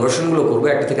পারস্পরিক কনভার্সনগুলো করবো,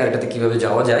 একটা থেকে আরেকটাতে কীভাবে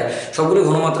যাওয়া যায়, সবগুলোই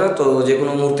ঘনমাত্রা, তো যে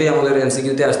কোনো মুহূর্তেই আমাদের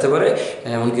এমসিকিউতে আসতে পারে,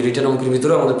 এমনকি রিটার্ন অঙ্কের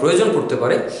ভিতরেও আমাদের প্রয়োজন পড়তে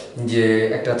পারে যে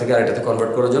একটা থেকে আরেকটাতে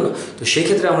কনভার্ট করার জন্য। তো সেই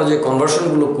ক্ষেত্রে আমরা যে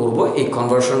কনভার্সনগুলো করব, এই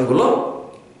কনভার্সনগুলো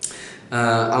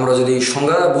আমরা যদি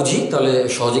সংজ্ঞা বুঝি তাহলে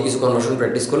সহজে কিছু কনভার্সন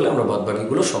প্র্যাকটিস করলে আমরা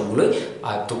বাদবাকিগুলো সবগুলোই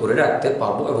আয়ত্ত করে রাখতে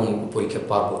পারবো এবং পরীক্ষা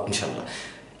পারবো ইনশাল্লাহ।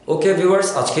 ওকে ভিউয়ার্স,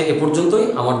 আজকে এ পর্যন্তই।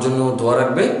 আমার জন্য দোয়া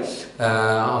রাখবে,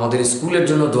 আমাদের স্কুলের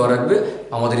জন্য দোয়া রাখবে।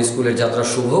 আমাদের স্কুলের যাত্রা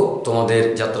শুভ হোক, তোমাদের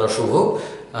যাত্রা শুভ হোক।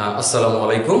 আসসালামু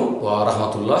আলাইকুম ওয়া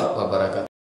রাহমাতুল্লাহ ওয়া বারাকাতুহু।